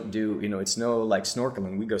just don't do, it's no like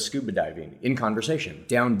snorkeling. We go scuba diving in conversation,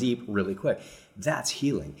 down deep really quick. That's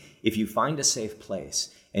healing. If you find a safe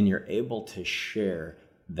place and you're able to share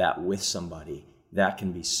that with somebody, that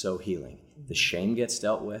can be so healing. The shame gets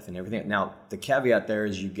dealt with and everything. Now, the caveat there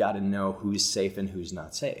is you got to know who's safe and who's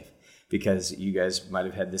not safe, because you guys might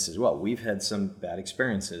have had this as well. We've had some bad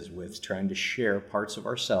experiences with trying to share parts of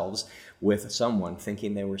ourselves with someone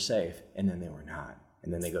thinking they were safe, and then they were not.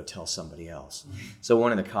 And then they go tell somebody else. So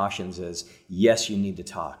one of the cautions is, yes, you need to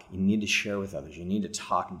talk. You need to share with others. You need to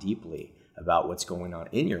talk deeply about what's going on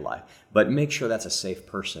in your life, but make sure that's a safe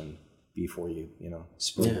person before you,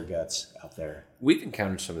 spill your guts out there. We've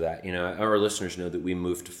encountered some of that. Our listeners know that we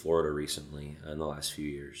moved to Florida recently in the last few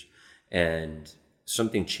years, and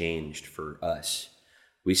something changed for us.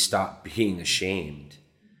 We stopped being ashamed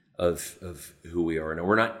of who we are. Now,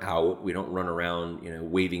 we're not out. We don't run around,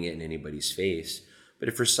 waving it in anybody's face. But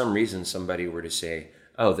if for some reason somebody were to say,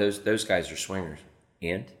 "Oh, those guys are swingers,"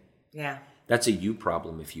 and that's a you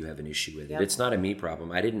problem if you have an issue with it. It's not a me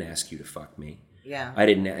problem. I didn't ask you to fuck me. Yeah. I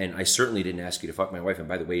didn't, and I certainly didn't ask you to fuck my wife. And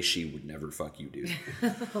by the way, she would never fuck you, dude.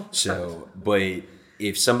 So, but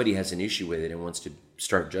if somebody has an issue with it and wants to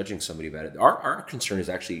start judging somebody about it, our concern is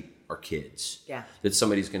actually our kids. Yeah. That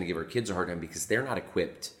somebody's going to give our kids a hard time because they're not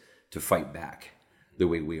equipped to fight back the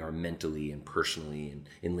way we are mentally and personally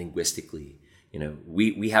and linguistically.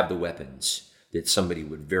 We have the weapons that somebody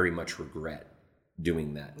would very much regret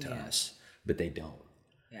doing that to us, but they don't.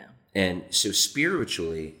 Yeah. And so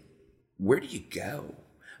spiritually, where do you go?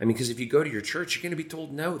 I mean, because if you go to your church, you're going to be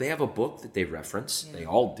told no. They have a book that they reference. They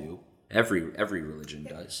all do. Every religion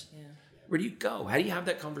does. Yeah. Where do you go? How do you have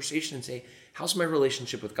that conversation and say, how's my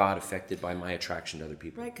relationship with God affected by my attraction to other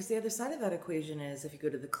people? Right, because the other side of that equation is, if you go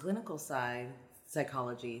to the clinical side,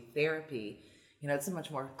 psychology, therapy, it's a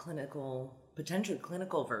much more potentially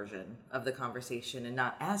clinical version of the conversation and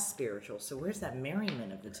not as spiritual. So where's that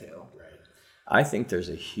merriment of the two? Right. I think there's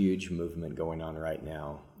a huge movement going on right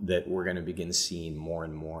now that we're going to begin seeing more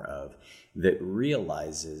and more of, that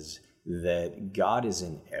realizes that God is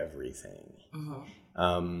in everything.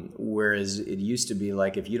 Whereas it used to be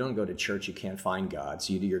like, if you don't go to church, you can't find God.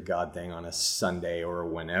 So you do your God thing on a Sunday or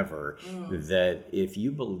whenever. That if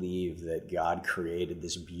you believe that God created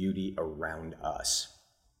this beauty around us,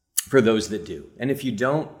 for those that do. And if you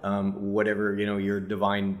don't, whatever, your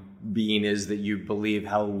divine being is that you believe,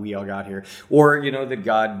 how we all got here, or, that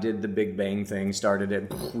God did the Big Bang thing, started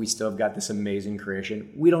it, we still have got this amazing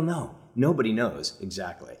creation. We don't know. Nobody knows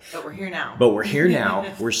exactly. But we're here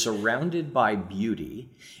now. We're surrounded by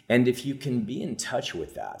beauty. And if you can be in touch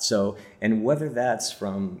with that. So, and whether that's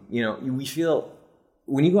from, we feel,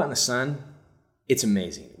 when you go out in the sun, it's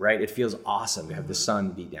amazing, right? It feels awesome to have the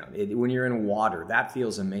sun beat down. When you're in water, that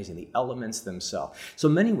feels amazing. The elements themselves. So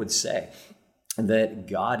many would say that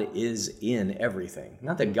God is in everything.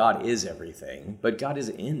 Not that God is everything, but God is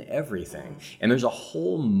in everything. And there's a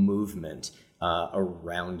whole movement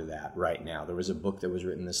around that right now. There was a book that was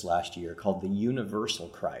written this last year called The Universal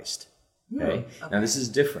Christ. Okay? Now this is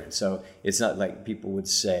different. So it's not like people would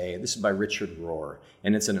say, this is by Richard Rohr,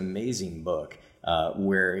 and it's an amazing book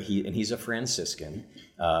where he's a Franciscan.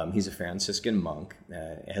 He's a Franciscan monk.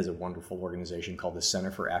 Has a wonderful organization called the Center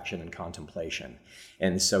for Action and Contemplation.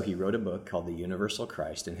 And so he wrote a book called The Universal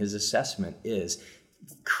Christ, and his assessment is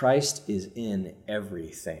Christ is in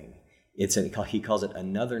everything. He calls it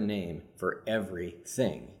another name for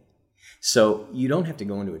everything. So you don't have to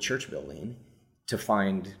go into a church building to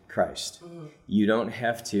find Christ. You don't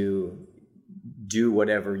have to do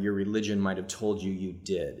whatever your religion might have told you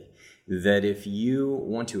did. That if you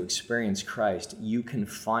want to experience Christ, you can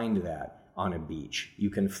find that on a beach. You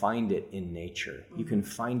can find it in nature. You can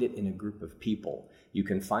find it in a group of people. You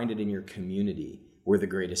can find it in your community where the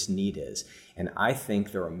greatest need is. And I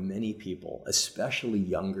think there are many people, especially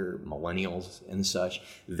younger millennials and such,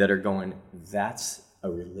 that are going, that's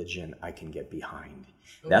a religion I can get behind.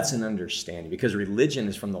 That's an understanding, because religion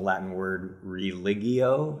is from the Latin word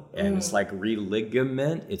religio, and it's like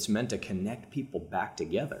religament. It's meant to connect people back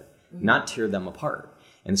together, not tear them apart.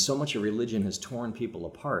 And so much of religion has torn people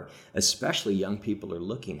apart, especially young people are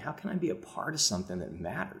looking, how can I be a part of something that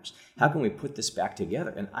matters? How can we put this back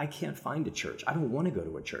together? And I can't find a church. I don't want to go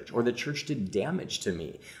to a church, or the church did damage to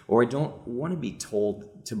me, or I don't want to be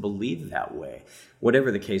told to believe that way.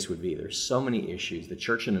 Whatever the case would be, there's so many issues. The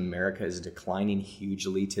church in America is declining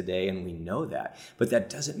hugely today, and we know that. But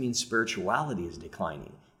that doesn't mean spirituality is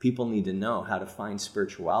declining. People need to know how to find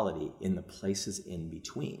spirituality in the places in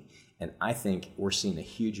between. And I think we're seeing a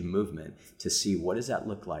huge movement to see what does that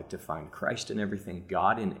look like to find Christ in everything,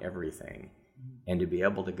 God in everything, and to be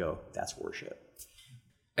able to go, that's worship.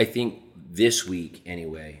 I think this week,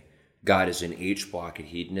 anyway, God is in H-block at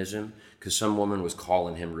hedonism, because some woman was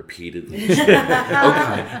calling him repeatedly.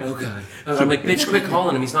 Oh God. I'm like, bitch, quit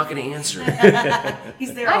calling him. He's not going to answer.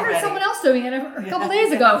 He's there I already. heard someone else doing it a couple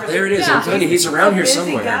days ago. There it is. Yeah. I'm telling you, he's around here Busy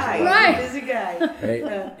somewhere. guy. Right. Busy guy.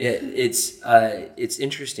 Right? It's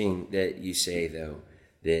interesting that you say, though,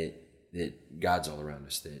 that God's all around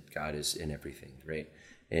us, that God is in everything, right?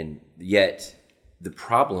 And yet, the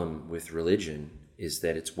problem with religion is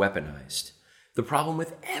that it's weaponized. The problem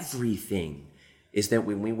with everything is that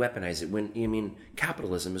when we weaponize it,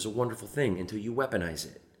 capitalism is a wonderful thing until you weaponize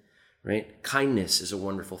it, right? Kindness is a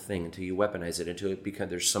wonderful thing until you weaponize it, until it becomes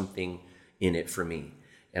there's something in it for me.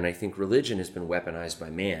 And I think religion has been weaponized by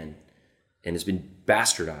man and has been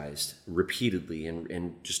bastardized repeatedly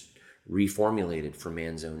and just reformulated for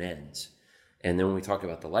man's own ends. And then when we talk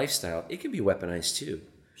about the lifestyle, it can be weaponized too.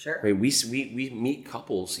 Sure. Right? We meet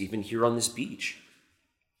couples even here on this beach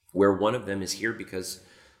where one of them is here because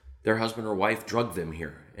their husband or wife drugged them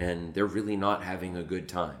here and they're really not having a good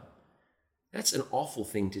time. That's an awful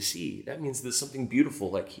thing to see. That means there's something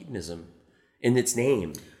beautiful like hedonism in its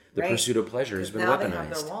name. The pursuit of pleasure has been now weaponized. They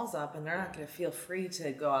have their walls up and they're not going to feel free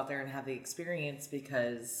to go out there and have the experience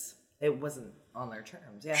because it wasn't on their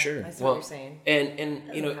terms. Yeah, Sure. I see what you're saying. And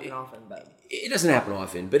It you know, doesn't happen often, but it doesn't happen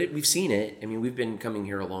often, but we've seen it. I mean, we've been coming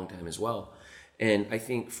here a long time as well. And I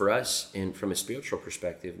think for us, and from a spiritual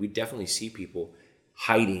perspective, we definitely see people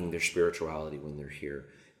hiding their spirituality when they're here.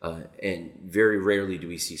 And very rarely do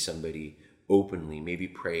we see somebody openly, maybe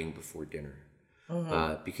praying before dinner,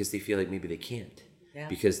 because they feel like maybe they can't,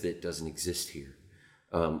 because that doesn't exist here.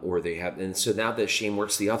 Or they have, and so now the shame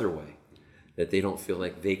works the other way, that they don't feel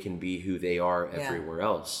like they can be who they are everywhere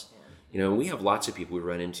else. You know, we have lots of people we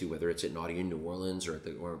run into, whether it's at Naughty in New Orleans or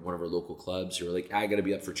at one of our local clubs, who are like, I got to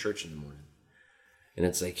be up for church in the morning. And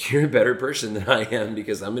it's like, you're a better person than I am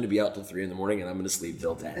because I'm going to be out till 3 a.m. and I'm going to sleep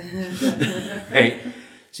till 10. Right?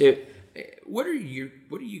 So what are you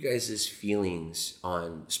guys' feelings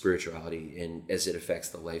on spirituality and as it affects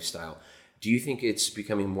the lifestyle? Do you think it's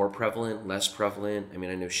becoming more prevalent, less prevalent? I mean,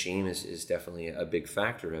 I know shame is definitely a big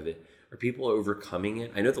factor of it. Are people overcoming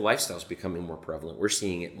it? I know the lifestyle is becoming more prevalent. We're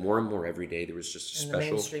seeing it more and more every day. There was just a special...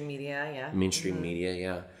 the mainstream media, Mainstream media,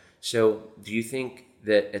 yeah. So do you think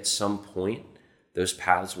that at some point those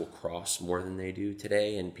paths will cross more than they do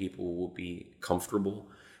today and people will be comfortable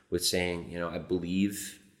with saying, you know, I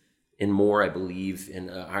believe in more, I believe in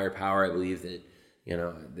a higher power, I believe that, you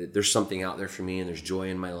know, that there's something out there for me and there's joy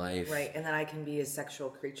in my life. Right, and that I can be a sexual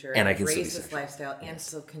creature and I can raise this lifestyle and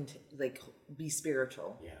still be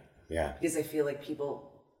spiritual. Yeah. Because I feel like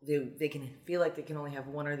people they can feel like they can only have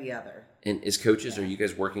one or the other. And as coaches, are you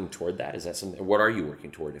guys working toward that? Is that something? What are you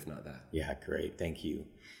working toward, if not that? Yeah, great. Thank you.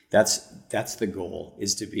 That's the goal,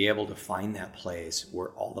 is to be able to find that place where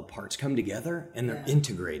all the parts come together and they're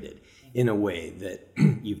integrated in a way that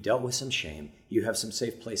you've dealt with some shame, you have some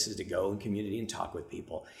safe places to go in community and talk with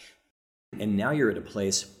people. And now you're at a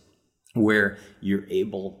place where you're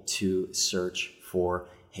able to search for,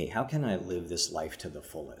 hey, how can I live this life to the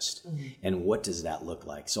fullest? And what does that look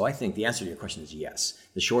like? So I think the answer to your question is yes.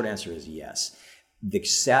 The short answer is yes. The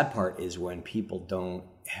sad part is when people don't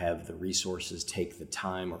have the resources, take the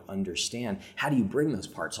time, or understand, how do you bring those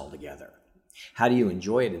parts all together? How do you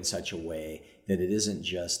enjoy it in such a way that it isn't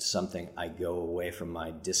just something I go away from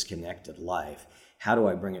my disconnected life? How do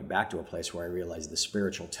I bring it back to a place where I realize the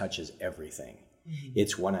spiritual touches everything?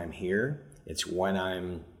 It's when I'm here, it's when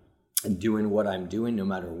I'm doing what I'm doing, no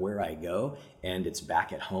matter where I go, and it's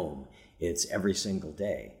back at home. It's every single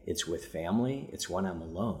day. It's with family. It's when I'm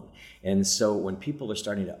alone. And so when people are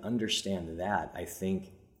starting to understand that, I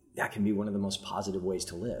think that can be one of the most positive ways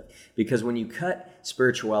to live. Because when you cut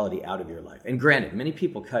spirituality out of your life, and granted, many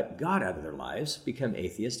people cut God out of their lives, become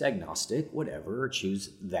atheist, agnostic, whatever, or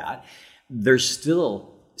choose that, there's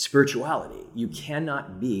still spirituality. You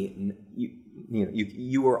cannot be,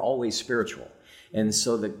 you are always spiritual. And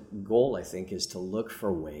so the goal, I think, is to look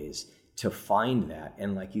for ways to find that,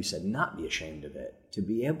 and like you said, not be ashamed of it, to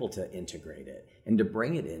be able to integrate it and to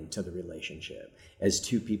bring it into the relationship as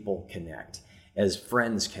two people connect, as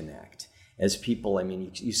friends connect, as people. I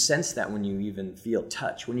mean, you sense that when you even feel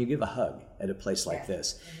touch, when you give a hug at a place like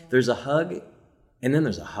this. There's a hug, and then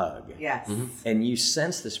there's a hug. Yes. And you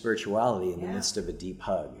sense the spirituality in the midst of a deep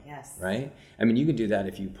hug. Yes. Right? I mean, you can do that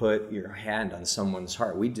if you put your hand on someone's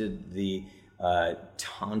heart. We did the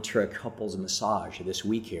Tantra couples massage this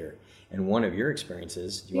week here. And one of your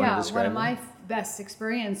experiences, do you want to describe one of my best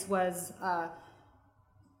experience was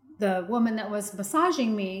the woman that was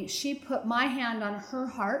massaging me. She put my hand on her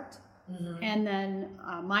heart, and then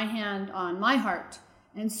my hand on my heart,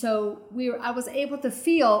 and so I was able to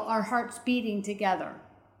feel our hearts beating together,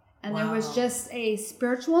 and there was just a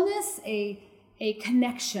spiritualness, a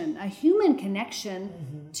connection, a human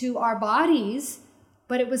connection to our bodies,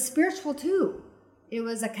 but it was spiritual too. It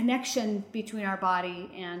was a connection between our body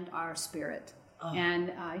and our spirit.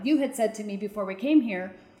 And you had said to me before we came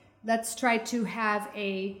here, let's try to have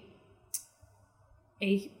a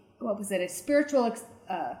spiritual,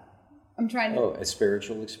 a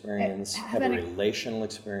spiritual experience, have a relational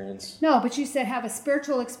experience. No, but you said have a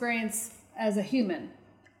spiritual experience as a human.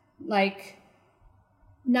 Like,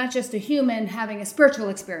 not just a human having a spiritual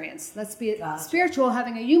experience. Let's be spiritual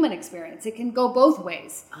having a human experience. It can go both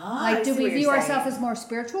ways. Like, do we view ourselves as more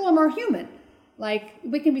spiritual or more human? Like,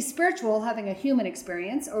 we can be spiritual having a human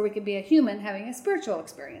experience, or we can be a human having a spiritual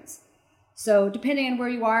experience. So depending on where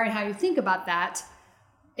you are and how you think about that,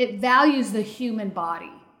 it values the human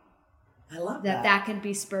body. I love that. That can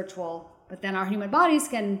be spiritual, but then our human bodies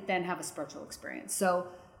can then have a spiritual experience. So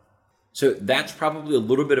that's probably a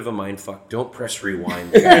little bit of a mind fuck. Don't press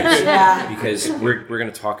rewind, guys, because we're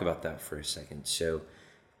going to talk about that for a second. So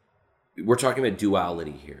we're talking about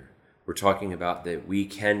duality here. We're talking about that we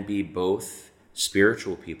can be both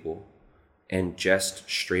spiritual people and just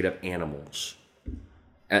straight up animals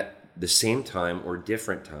at the same time or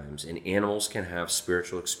different times. And animals can have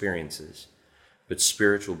spiritual experiences, but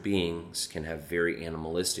spiritual beings can have very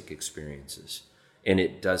animalistic experiences. And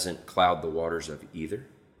it doesn't cloud the waters of either.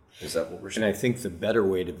 Is that what we're saying? And I think the better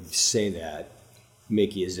way to say that,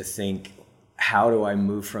 Mickey, is to think, how do I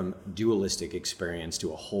move from dualistic experience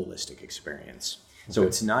to a holistic experience? Okay. So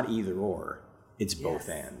it's not either or, it's both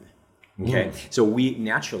and. Okay, so we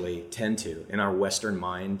naturally tend to, in our Western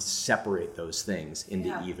mind, separate those things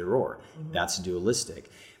into either or. That's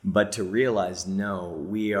dualistic. But to realize, no,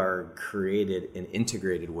 we are created in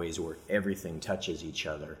integrated ways where everything touches each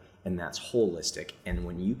other, and that's holistic. And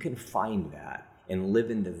when you can find that and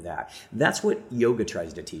live into that, that's what yoga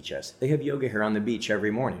tries to teach us. They have yoga here on the beach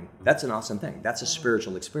every morning. That's an awesome thing. That's a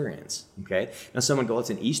spiritual experience, okay? Now someone goes,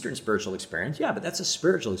 it's an Eastern spiritual experience. Yeah, but that's a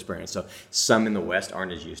spiritual experience. So some in the West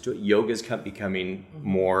aren't as used to it. Yoga's becoming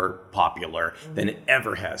more popular than it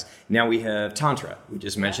ever has. Now we have Tantra. We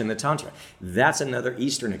just mentioned the Tantra. That's another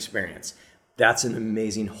Eastern experience. That's an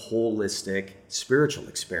amazing, holistic, spiritual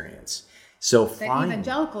experience. So that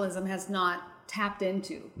evangelicalism has not tapped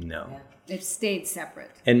into. No. Yeah. It's stayed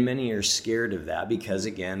separate. And many are scared of that because,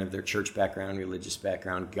 again, of their church background, religious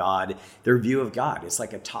background, God, their view of God. It's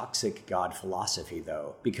like a toxic God philosophy,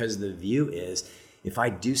 though, because the view is If I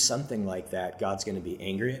do something like that, God's going to be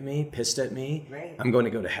angry at me, pissed at me, Right. I'm going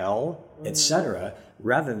to go to hell, etc.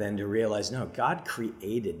 Rather than to realize, no, God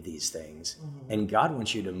created these things. And God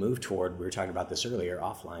wants you to move toward, we were talking about this earlier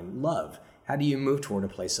offline, love. How do you move toward a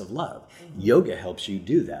place of love? Yoga helps you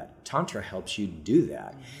do that. Tantra helps you do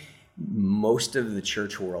that. Most of the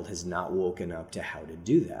church world has not woken up to how to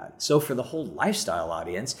do that. So for the whole lifestyle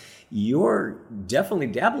audience, you're definitely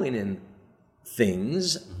dabbling in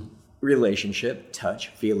things, relationship, touch,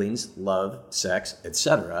 feelings, love, sex,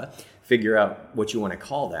 etc. Figure out what you want to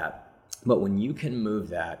call that. But when you can move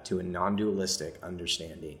that to a non-dualistic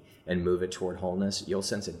understanding and move it toward wholeness, you'll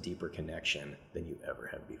sense a deeper connection than you ever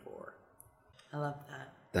have before. I love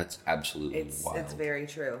that. That's absolutely It's wild. it's very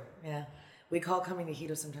true. Yeah. We call coming to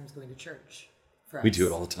Hito sometimes going to church. For us. We do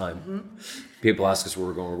it all the time. People ask us where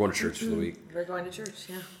we're going. We're going to church for the week. We're going to church,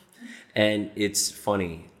 yeah. And it's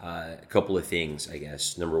funny, a couple of things, I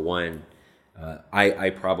guess. Number one,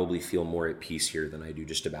 I probably feel more at peace here than I do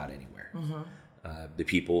just about anywhere. The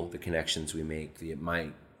people, the connections we make,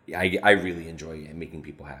 I really enjoy making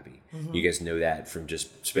people happy. You guys know that from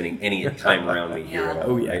just spending any time around me here at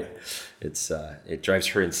all, right? It's it drives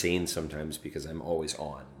her insane sometimes because I'm always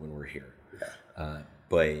on when we're here.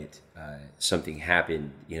 But something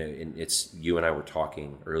happened, and it's you and I were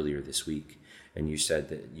talking earlier this week, and you said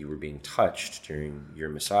that you were being touched during your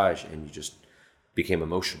massage, and you just became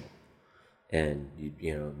emotional, and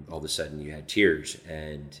you all of a sudden you had tears,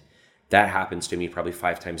 and that happens to me probably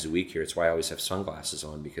 5 times a week here. It's why I always have sunglasses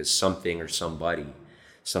on, because something or somebody,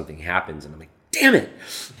 something happens, and I'm like, damn it,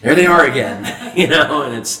 there they are again,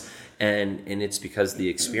 and it's because of the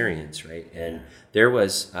experience, right? And there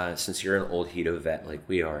was, since you're an old Hito vet like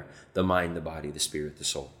we are, the mind, the body, the spirit, the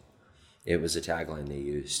soul. It was a tagline they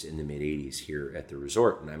used in the mid-'80s here at the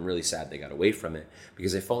resort, and I'm really sad they got away from it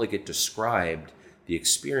because I felt like it described the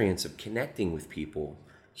experience of connecting with people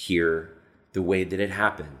here the way that it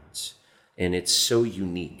happens. And it's so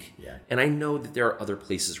unique. Yeah. And I know that there are other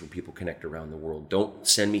places where people connect around the world. Don't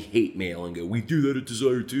send me hate mail and go, we do that at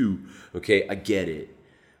Desire too. Okay, I get it,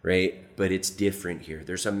 right? But it's different here.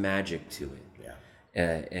 There's a magic to it.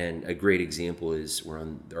 And a great example is we're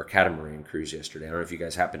on our catamaran cruise yesterday. I don't know if you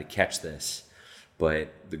guys happened to catch this,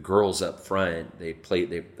 but the girls up front,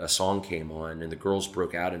 a song came on, and the girls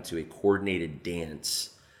broke out into a coordinated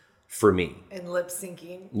dance for me. And lip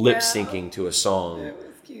syncing. Lip-syncing to a song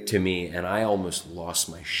to me, and I almost lost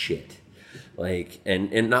my shit. Like,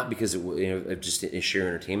 and not because of just a sheer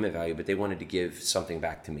entertainment value, but they wanted to give something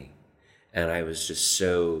back to me. And I was just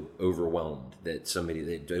so overwhelmed that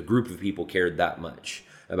a group of people cared that much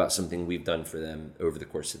about something we've done for them over the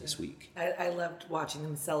course of this week. I loved watching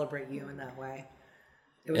them celebrate you in that way.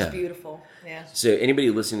 It was beautiful. Yeah. So anybody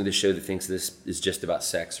listening to the show that thinks this is just about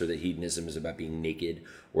sex, or that hedonism is about being naked,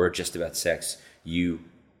 or just about sex, you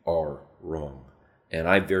are wrong. And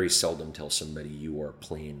I very seldom tell somebody you are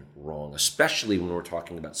plain wrong, especially when we're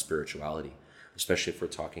talking about spirituality, especially if we're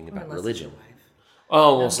talking about religion.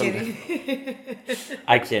 Oh, well,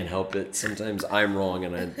 I can't help it. Sometimes I'm wrong,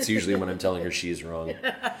 and it's usually when I'm telling her she's wrong.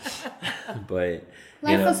 But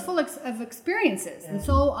life is full of experiences, and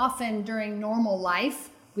so often during normal life,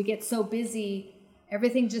 we get so busy,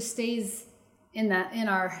 everything just stays in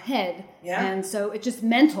our head, and so it's just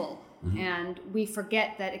mental, and we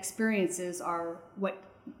forget that experiences are what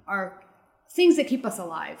are things that keep us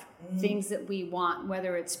alive, things that we want,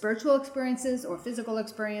 whether it's spiritual experiences or physical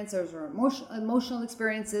experiences or emotional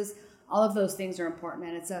experiences. All of those things are important,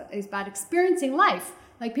 and it's about experiencing life.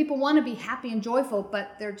 Like, people want to be happy and joyful,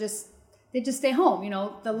 but they just stay home.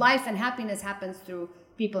 The life and happiness happens through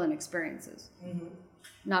people and experiences,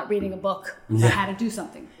 not reading a book on how to do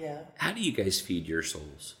something. Yeah. How do you guys feed your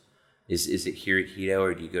souls? Is it here at Hito,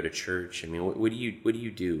 or do you go to church? I mean, what do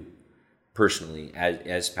you do personally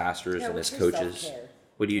as pastors and as coaches? Self-care?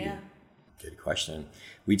 What do you do? Good question.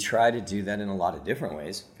 We try to do that in a lot of different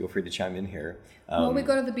ways. Feel free to chime in here. Well, we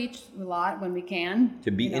go to the beach a lot when we can.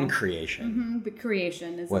 To be in creation. But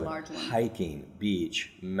creation is a large one. Hiking,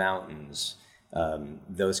 beach, mountains,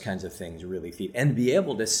 those kinds of things really feed. And be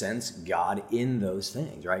able to sense God in those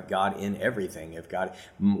things, right? God in everything.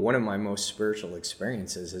 One of my most spiritual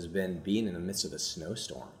experiences has been being in the midst of a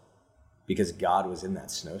snowstorm, because God was in that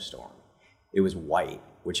snowstorm. It was white,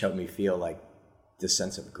 which helped me feel like the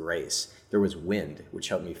sense of grace. There was wind, which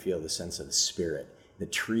helped me feel the sense of the spirit. The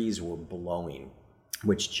trees were blowing,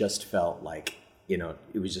 which just felt like,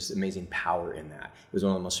 it was just amazing power in that. It was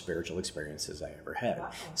one of the most spiritual experiences I ever had.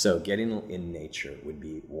 Wow. So getting in nature would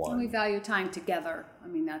be one. And we value time together. I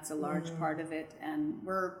mean, that's a large part of it. And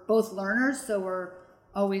we're both learners, so we're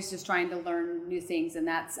always just trying to learn new things, and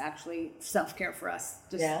that's actually self-care for us.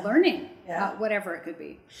 Just Yeah. learning, Yeah. whatever it could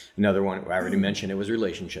be. Another one I already mentioned, it was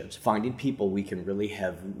relationships. Finding people we can really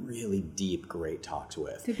have really deep, great talks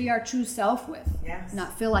with. To be our true self with, Yes.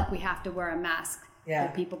 not feel like we have to wear a mask Yeah.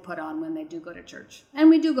 that people put on when they do go to church. And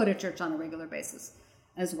we do go to church on a regular basis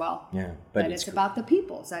as well. Yeah, But it's about the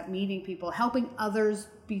people. It's that meeting people, helping others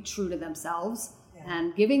be true to themselves,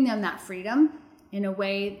 and giving them that freedom in a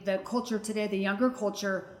way the culture today, the younger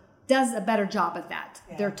culture, does a better job at that.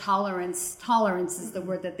 Yeah. Their tolerance is the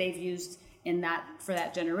word that they've used in that for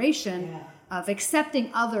that generation of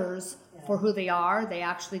accepting others for who they are. They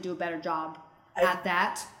actually do a better job at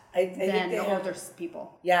that I think than they the have- older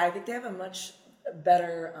people. Yeah, I think they have a much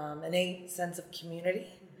better innate sense of community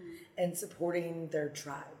and supporting their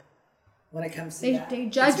tribe when it comes to They- that. they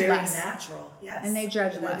judge it's very less. natural, yes. And they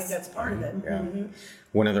judge and I think less. that's part of it. Yeah.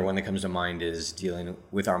 One other one that comes to mind is dealing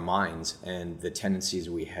with our minds and the tendencies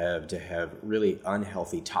we have to have really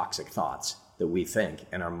unhealthy, toxic thoughts that we think,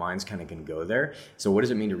 and our minds kind of can go there. So what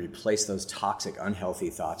does it mean to replace those toxic, unhealthy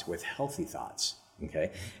thoughts with healthy thoughts?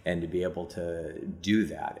 Okay, and to be able to do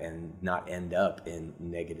that and not end up in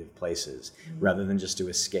negative places, rather than just to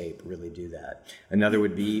escape, really do that. Another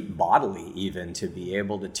would be bodily, even to be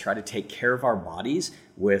able to try to take care of our bodies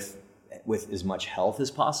with as much health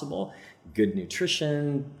as possible, good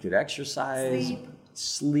nutrition, good exercise,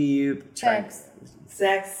 sleep,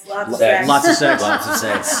 Sex, lots of Sex. sex. lots of sex, Lots of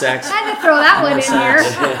sex. Sex. I had to throw that one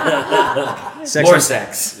in here. sex More on-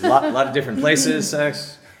 sex. a lot of different places,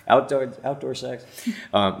 sex, outdoor sex.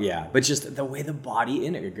 But just the way the body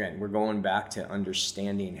in it, again, we're going back to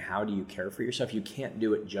understanding how do you care for yourself. You can't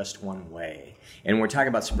do it just one way. And when we're talking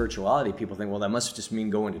about spirituality, people think, well, that must just mean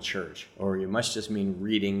going to church, or it must just mean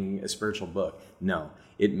reading a spiritual book. No,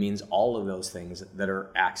 it means all of those things that are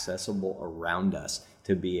accessible around us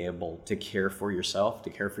to be able to care for yourself, to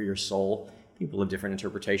care for your soul. People have different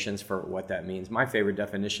interpretations for what that means. My favorite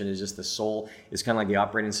definition is just the soul is kind of like the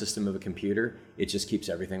operating system of a computer. It just keeps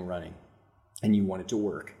everything running, and you want it to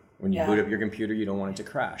work. When you boot up your computer, you don't want it to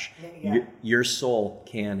crash. Yeah. Your soul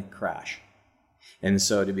can crash. And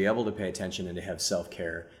so to be able to pay attention and to have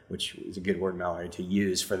self-care, which is a good word, Mallory, to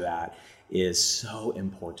use for that, is so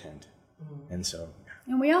important. And so...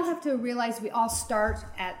 And we all have to realize we all start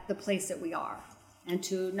at the place that we are, and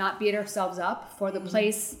to not beat ourselves up for the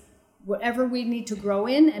place, whatever we need to grow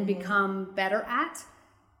in and become better at.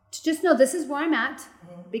 To just know this is where I'm at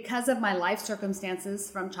because of my life circumstances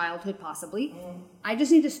from childhood, possibly. I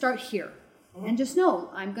just need to start here and just know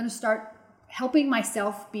I'm going to start helping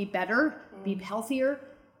myself be better, be healthier,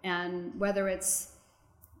 and whether it's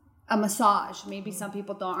a massage. Maybe some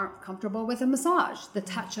people aren't comfortable with a massage, the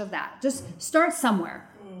touch of that. Just start somewhere.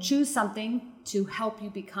 Choose something to help you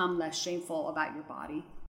become less shameful about your body.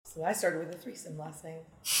 So I started with a threesome last night.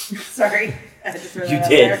 Sorry. I had to throw You that out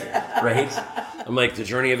did, there. right? I'm like, the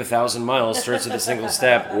journey of 1,000 miles starts with a single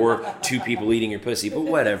step or two people eating your pussy, but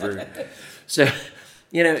whatever. So,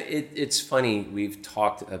 it's funny. We've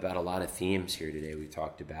talked about a lot of themes here today. We've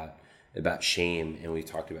talked about shame, and we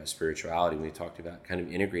talked about spirituality, and we talked about kind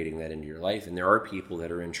of integrating that into your life. And there are people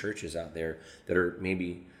that are in churches out there that are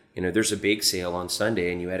maybe, there's a bake sale on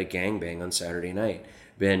Sunday and you had a gangbang on Saturday night.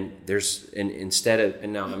 Then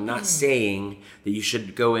now I'm not saying that you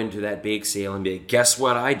should go into that bake sale and be like, guess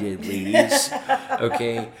what I did, ladies?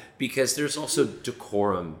 Okay? Because there's also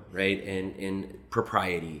decorum, right? And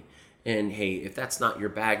propriety. And hey, if that's not your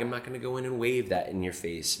bag, I'm not going to go in and wave that in your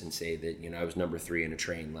face and say that, I was number 3 in a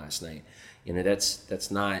train last night.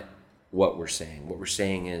 That's not what we're saying. What we're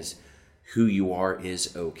saying is who you are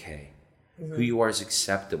is okay. Mm-hmm. Who you are is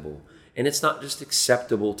acceptable. And it's not just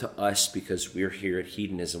acceptable to us because we're here at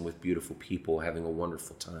Hedonism with beautiful people having a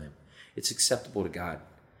wonderful time. It's acceptable to God.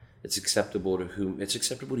 It's acceptable to whom? It's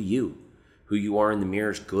acceptable to you. Who you are in the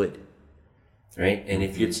mirror is good. Right? And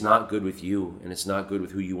if it's not good with you and it's not good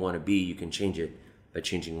with who you want to be, you can change it by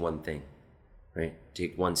changing one thing. Right?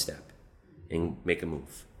 Take one step and make a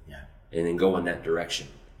move. Yeah. And then go in that direction.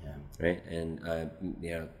 Yeah. Right? And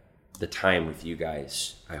the time with you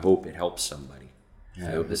guys, I hope it helps somebody. Yeah,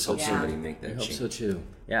 I hope this helps somebody make that I hope change. so too.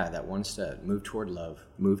 Yeah, that one step. Move toward love.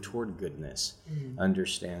 Move toward goodness.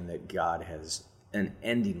 Understand that God has an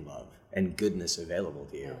ending love and goodness available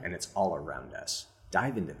to you, and it's all around us.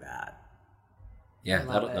 Dive into that. Yeah,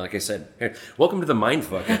 like I said, here, welcome to the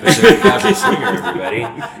Mindfuck episode of Casual Swinger, everybody.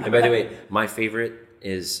 And by the way, my favorite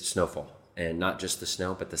is snowfall, and not just the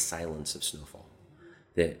snow, but the silence of snowfall.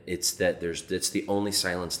 It's the only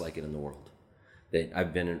silence like it in the world. That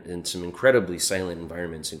I've been in some incredibly silent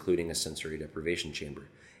environments, including a sensory deprivation chamber.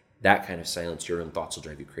 That kind of silence, your own thoughts will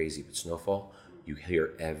drive you crazy. But snowfall, you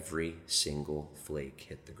hear every single flake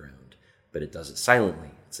hit the ground, but it does it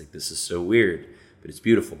silently. It's like, this is so weird, but it's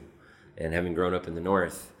beautiful. And having grown up in the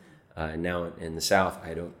North, now in the South,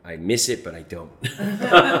 I miss it, but I don't.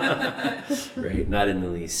 Right? Not in the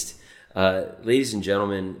least. Ladies and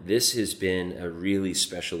gentlemen, this has been a really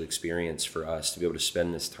special experience for us to be able to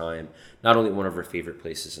spend this time, not only one of our favorite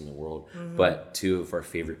places in the world, but two of our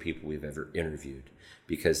favorite people we've ever interviewed,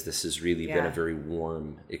 because this has really been a very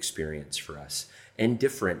warm experience for us and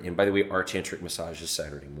different. And by the way, our tantric massage is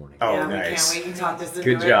Saturday morning. Oh, yeah, nice. We can't wait. You talked us into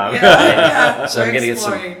Good it. job. Yeah. So I'm going to get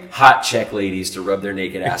some hot Czech ladies to rub their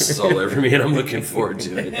naked asses all over me, and I'm looking forward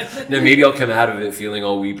to it. Now, maybe I'll come out of it feeling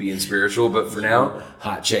all weepy and spiritual, but for now,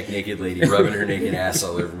 hot Czech naked lady rubbing her naked ass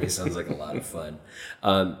all over me sounds like a lot of fun.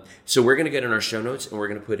 So we're going to get in our show notes, and we're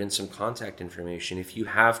going to put in some contact information. If you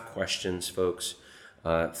have questions, folks,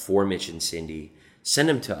 for Mitch and Cindy, send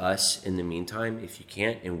them to us in the meantime if you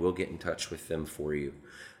can't, and we'll get in touch with them for you.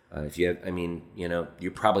 If you have,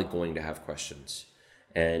 you're probably going to have questions.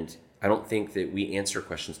 And I don't think that we answer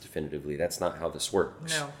questions definitively. That's not how this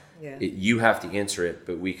works. No. Yeah. You have to answer it,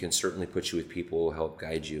 but we can certainly put you with people who will help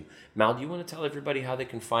guide you. Mal, do you want to tell everybody how they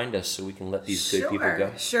can find us so we can let these good people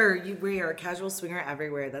go? Sure. We are Casual Swinger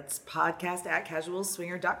everywhere. That's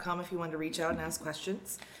podcast@casualswinger.com if you want to reach out and ask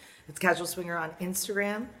questions. It's Casual Swinger on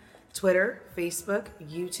Instagram, Twitter, Facebook,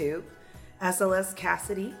 YouTube, SLS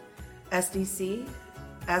Cassidy, SDC,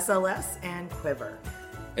 SLS, and Quiver.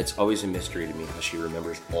 It's always a mystery to me how she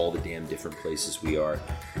remembers all the damn different places we are.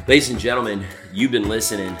 Ladies and gentlemen, you've been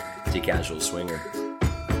listening to Casual Swinger.